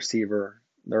wide receiver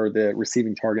or the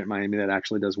receiving target in Miami that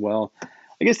actually does well.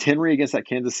 Against Henry, against that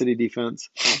Kansas City defense,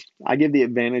 I give the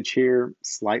advantage here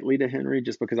slightly to Henry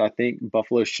just because I think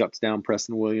Buffalo shuts down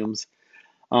Preston Williams.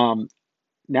 Now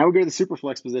we go to the super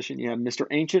flex position. You have Mr.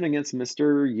 Ancient against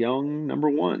Mr. Young, number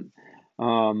one.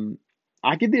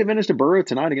 I give the advantage to Burrow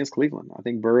tonight against Cleveland. I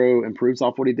think Burrow improves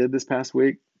off what he did this past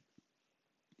week.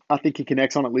 I think he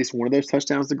connects on at least one of those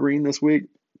touchdowns to Green this week.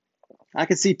 I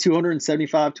could see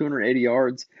 275, 280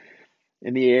 yards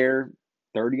in the air,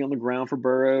 30 on the ground for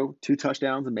Burrow, 2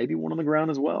 touchdowns, and maybe 1 on the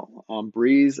ground as well.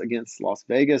 Breeze against Las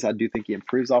Vegas. I do think he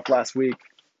improves off last week.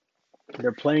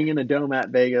 They're playing in a dome at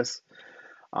Vegas.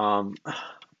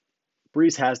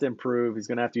 Breeze has to improve. He's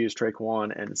going to have to use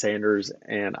Traquan and Sanders,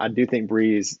 and I do think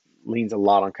Breeze leans a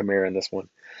lot on Kamara in this one.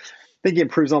 I think he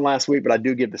improves on last week, but I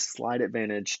do give the slight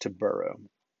advantage to Burrow.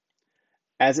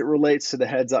 As it relates to the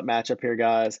heads-up matchup here,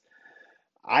 guys,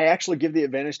 I actually give the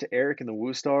advantage to Eric and the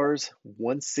Woo Stars,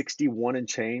 161 and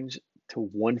change to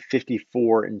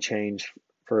 154 and change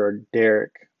for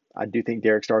Derek. I do think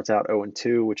Derek starts out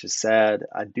 0-2, which is sad.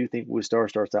 I do think Woo Star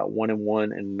starts out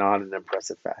 1-1 and not in an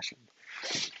impressive fashion.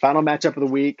 Final matchup of the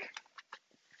week,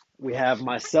 we have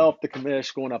myself, the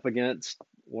commish, going up against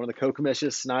one of the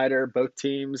co-commissions, Snyder. Both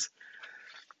teams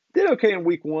did okay in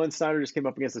week 1. Snyder just came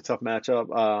up against a tough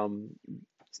matchup.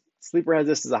 Sleeper has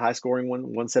this as a high-scoring one,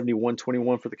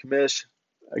 171-21 for the commish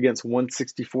against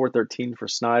 164-13 for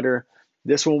Snyder.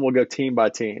 This one will go team by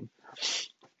team.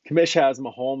 Commish has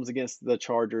Mahomes against the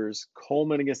Chargers,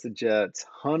 Coleman against the Jets,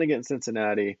 Hunt against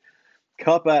Cincinnati,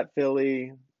 Kupp at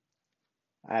Philly,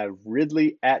 I have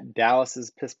Ridley at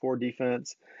Dallas's piss poor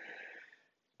defense.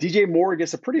 DJ Moore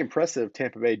against a pretty impressive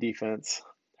Tampa Bay defense.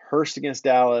 Hurst against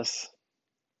Dallas.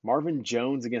 Marvin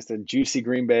Jones against a juicy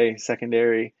Green Bay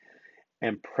secondary.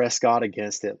 And Prescott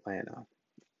against Atlanta.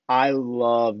 I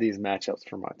love these matchups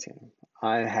for my team.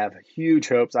 I have huge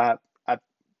hopes. I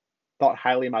thought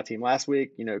highly of my team last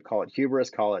week. Call it hubris,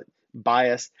 call it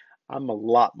bias. I'm a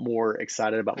lot more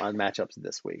excited about my matchups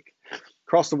this week.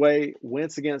 Across the way,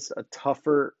 Wentz against a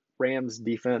tougher Rams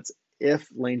defense. If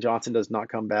Lane Johnson does not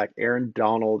come back, Aaron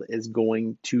Donald is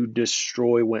going to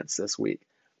destroy Wentz this week.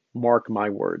 Mark my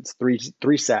words.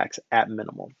 Three sacks at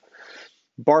minimum.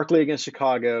 Barkley against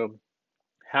Chicago.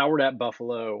 Howard at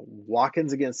Buffalo.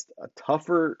 Watkins against a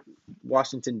tougher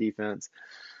Washington defense.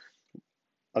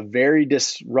 A very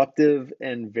disruptive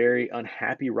and very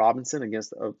unhappy Robinson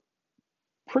against a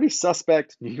pretty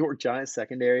suspect New York Giants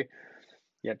secondary.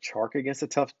 You have Chark against a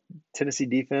tough Tennessee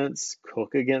defense.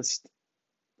 Cook against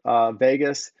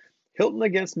Vegas. Hilton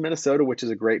against Minnesota, which is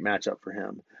a great matchup for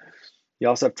him. You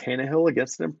also have Tannehill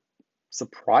against a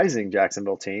surprising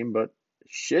Jacksonville team, but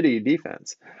shitty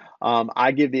defense.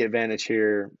 I give the advantage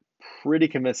here pretty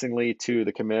convincingly to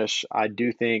the commish. I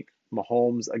do think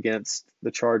Mahomes against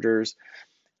the Chargers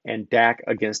and Dak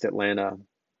against Atlanta,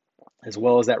 as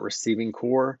well as that receiving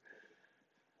core,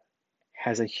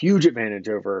 has a huge advantage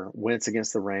over Wentz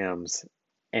against the Rams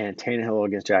and Tannehill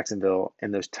against Jacksonville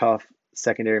and those tough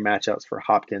secondary matchups for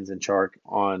Hopkins and Chark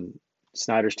on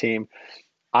Snyder's team.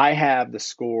 I have the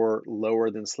score lower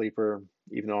than Sleeper,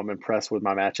 even though I'm impressed with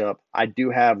my matchup. I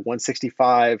do have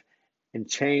 165 and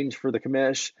change for the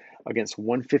commish against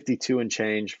 152 and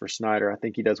change for Snyder. I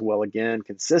think he does well again,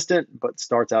 consistent, but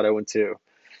starts out 0-2. So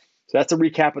that's a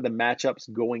recap of the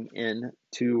matchups going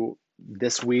into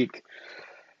this week.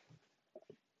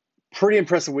 Pretty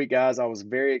impressive week, guys. I was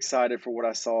very excited for what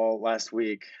I saw last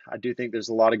week. I do think there's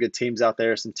a lot of good teams out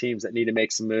there, some teams that need to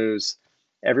make some moves.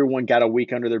 Everyone got a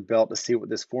week under their belt to see what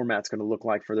this format's going to look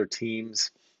like for their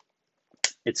teams.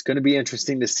 It's going to be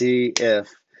interesting to see if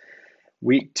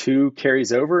week 2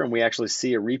 carries over and we actually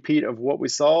see a repeat of what we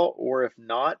saw, or if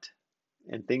not,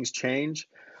 and things change.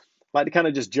 I'd like to kind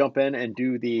of just jump in and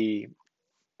do the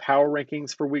power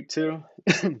rankings for week 2.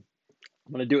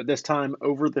 I'm going to do it this time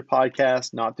over the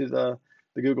podcast, not through the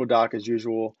Google Doc as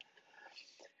usual.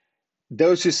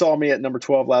 Those who saw me at number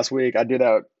 12 last week, I do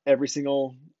that every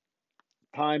single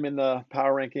time in the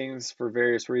power rankings for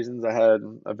various reasons. I had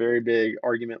a very big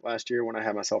argument last year when I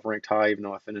had myself ranked high, even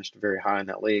though I finished very high in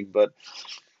that league. But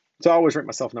so I always rank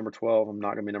myself number 12. I'm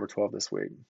not going to be number 12 this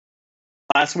week.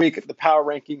 Last week, the power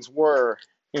rankings were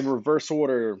in reverse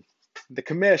order. The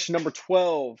commish, number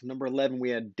 12. Number 11, we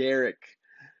had Derek.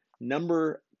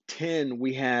 Number 10,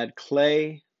 we had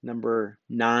Clay. Number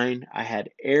 9, I had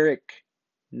Eric.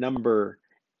 Number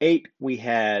 8, we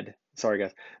had,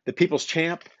 the People's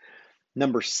Champ.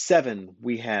 Number 7,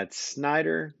 we had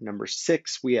Snyder. Number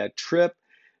 6, we had Tripp.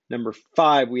 Number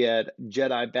 5, we had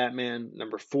Jedi Batman.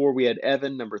 Number 4, we had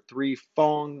Evan. Number 3,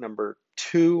 Fong. Number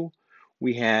 2,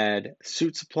 we had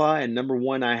Suit Supply. And number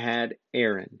 1, I had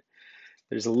Aaron.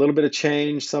 There's a little bit of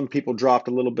change. Some people dropped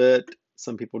a little bit.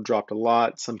 Some people dropped a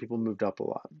lot. Some people moved up a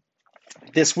lot.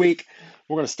 This week,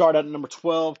 we're going to start out at number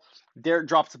 12. Derek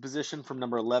drops a position from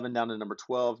number 11 down to number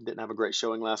 12. Didn't have a great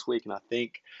showing last week, and I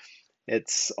think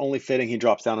it's only fitting he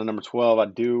drops down to number 12. I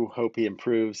do hope he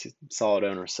improves. He's a solid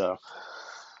owner. So,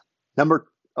 number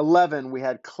 11, we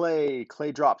had Clay.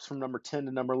 Clay drops from number 10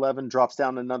 to number 11, drops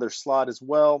down another slot as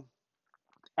well.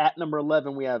 At number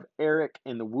 11, we have Eric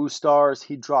in the Woo Stars.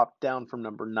 He dropped down from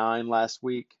number 9 last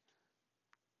week.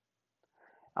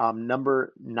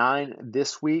 Number 9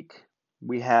 this week,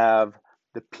 we have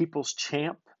the People's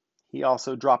Champ. He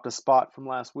also dropped a spot from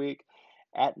last week.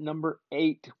 At number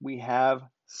 8, we have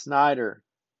Snyder.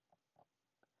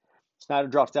 Snyder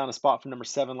drops down a spot from number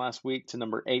 7 last week to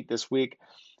number 8 this week.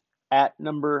 At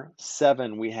number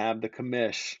 7, we have the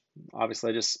Commish.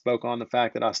 Obviously, I just spoke on the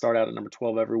fact that I start out at number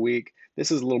 12 every week.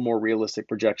 This is a little more realistic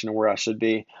projection of where I should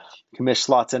be. Commish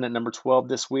slots in at number 12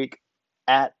 this week.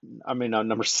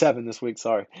 Number 7 this week,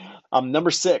 sorry.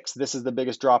 Number 6, this is the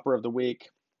biggest dropper of the week.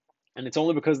 And it's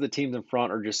only because the teams in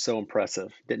front are just so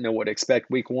impressive. Didn't know what to expect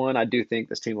week 1. I do think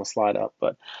this team will slide up.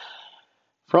 But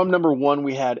from number 1,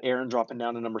 we had Aaron dropping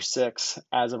down to number 6.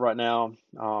 As of right now,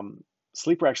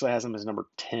 Sleeper actually has him as number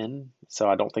 10, so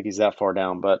I don't think he's that far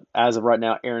down. But as of right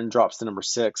now, Aaron drops to number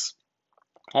 6.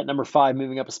 At number 5,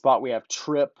 moving up a spot, we have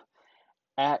Tripp.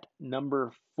 At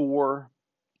number 4,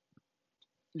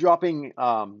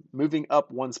 moving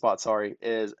up one spot,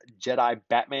 is Jedi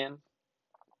Batman.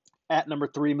 At number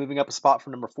 3, moving up a spot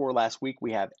from number 4 last week,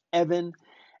 we have Evan.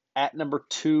 At number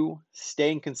 2,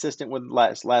 staying consistent with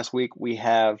last week, we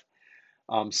have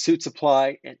Suit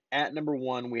Supply. And at number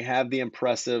 1, we have the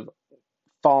impressive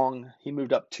Fong. He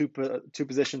moved up two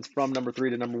positions from number 3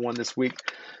 to number 1 this week.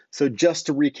 So just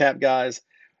to recap, guys,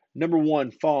 number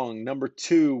 1, Fong. Number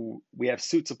 2, we have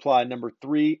Suit Supply. Number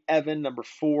 3, Evan. Number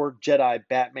 4, Jedi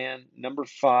Batman. Number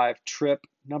 5, Tripp.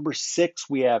 Number 6,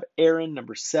 we have Aaron.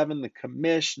 Number 7, the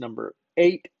Commish. Number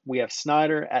 8, we have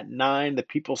Snyder. At 9, the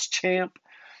People's Champ.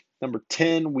 Number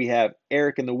 10, we have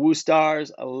Eric and the Woo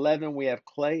Stars. 11, we have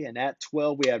Clay. And at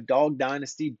 12, we have Dog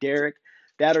Dynasty, Derek.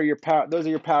 Those are your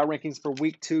power rankings for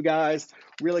week 2, guys.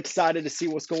 Real excited to see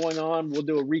what's going on. We'll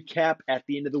do a recap at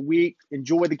the end of the week.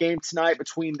 Enjoy the game tonight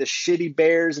between the shitty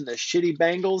Bears and the shitty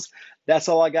Bengals. That's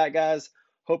all I got, guys.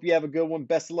 Hope you have a good one.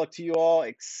 Best of luck to you all,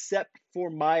 except for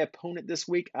my opponent this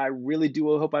week. I really do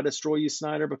hope I destroy you,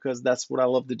 Snyder, because that's what I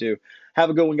love to do.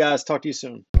 Have a good one, guys. Talk to you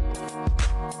soon.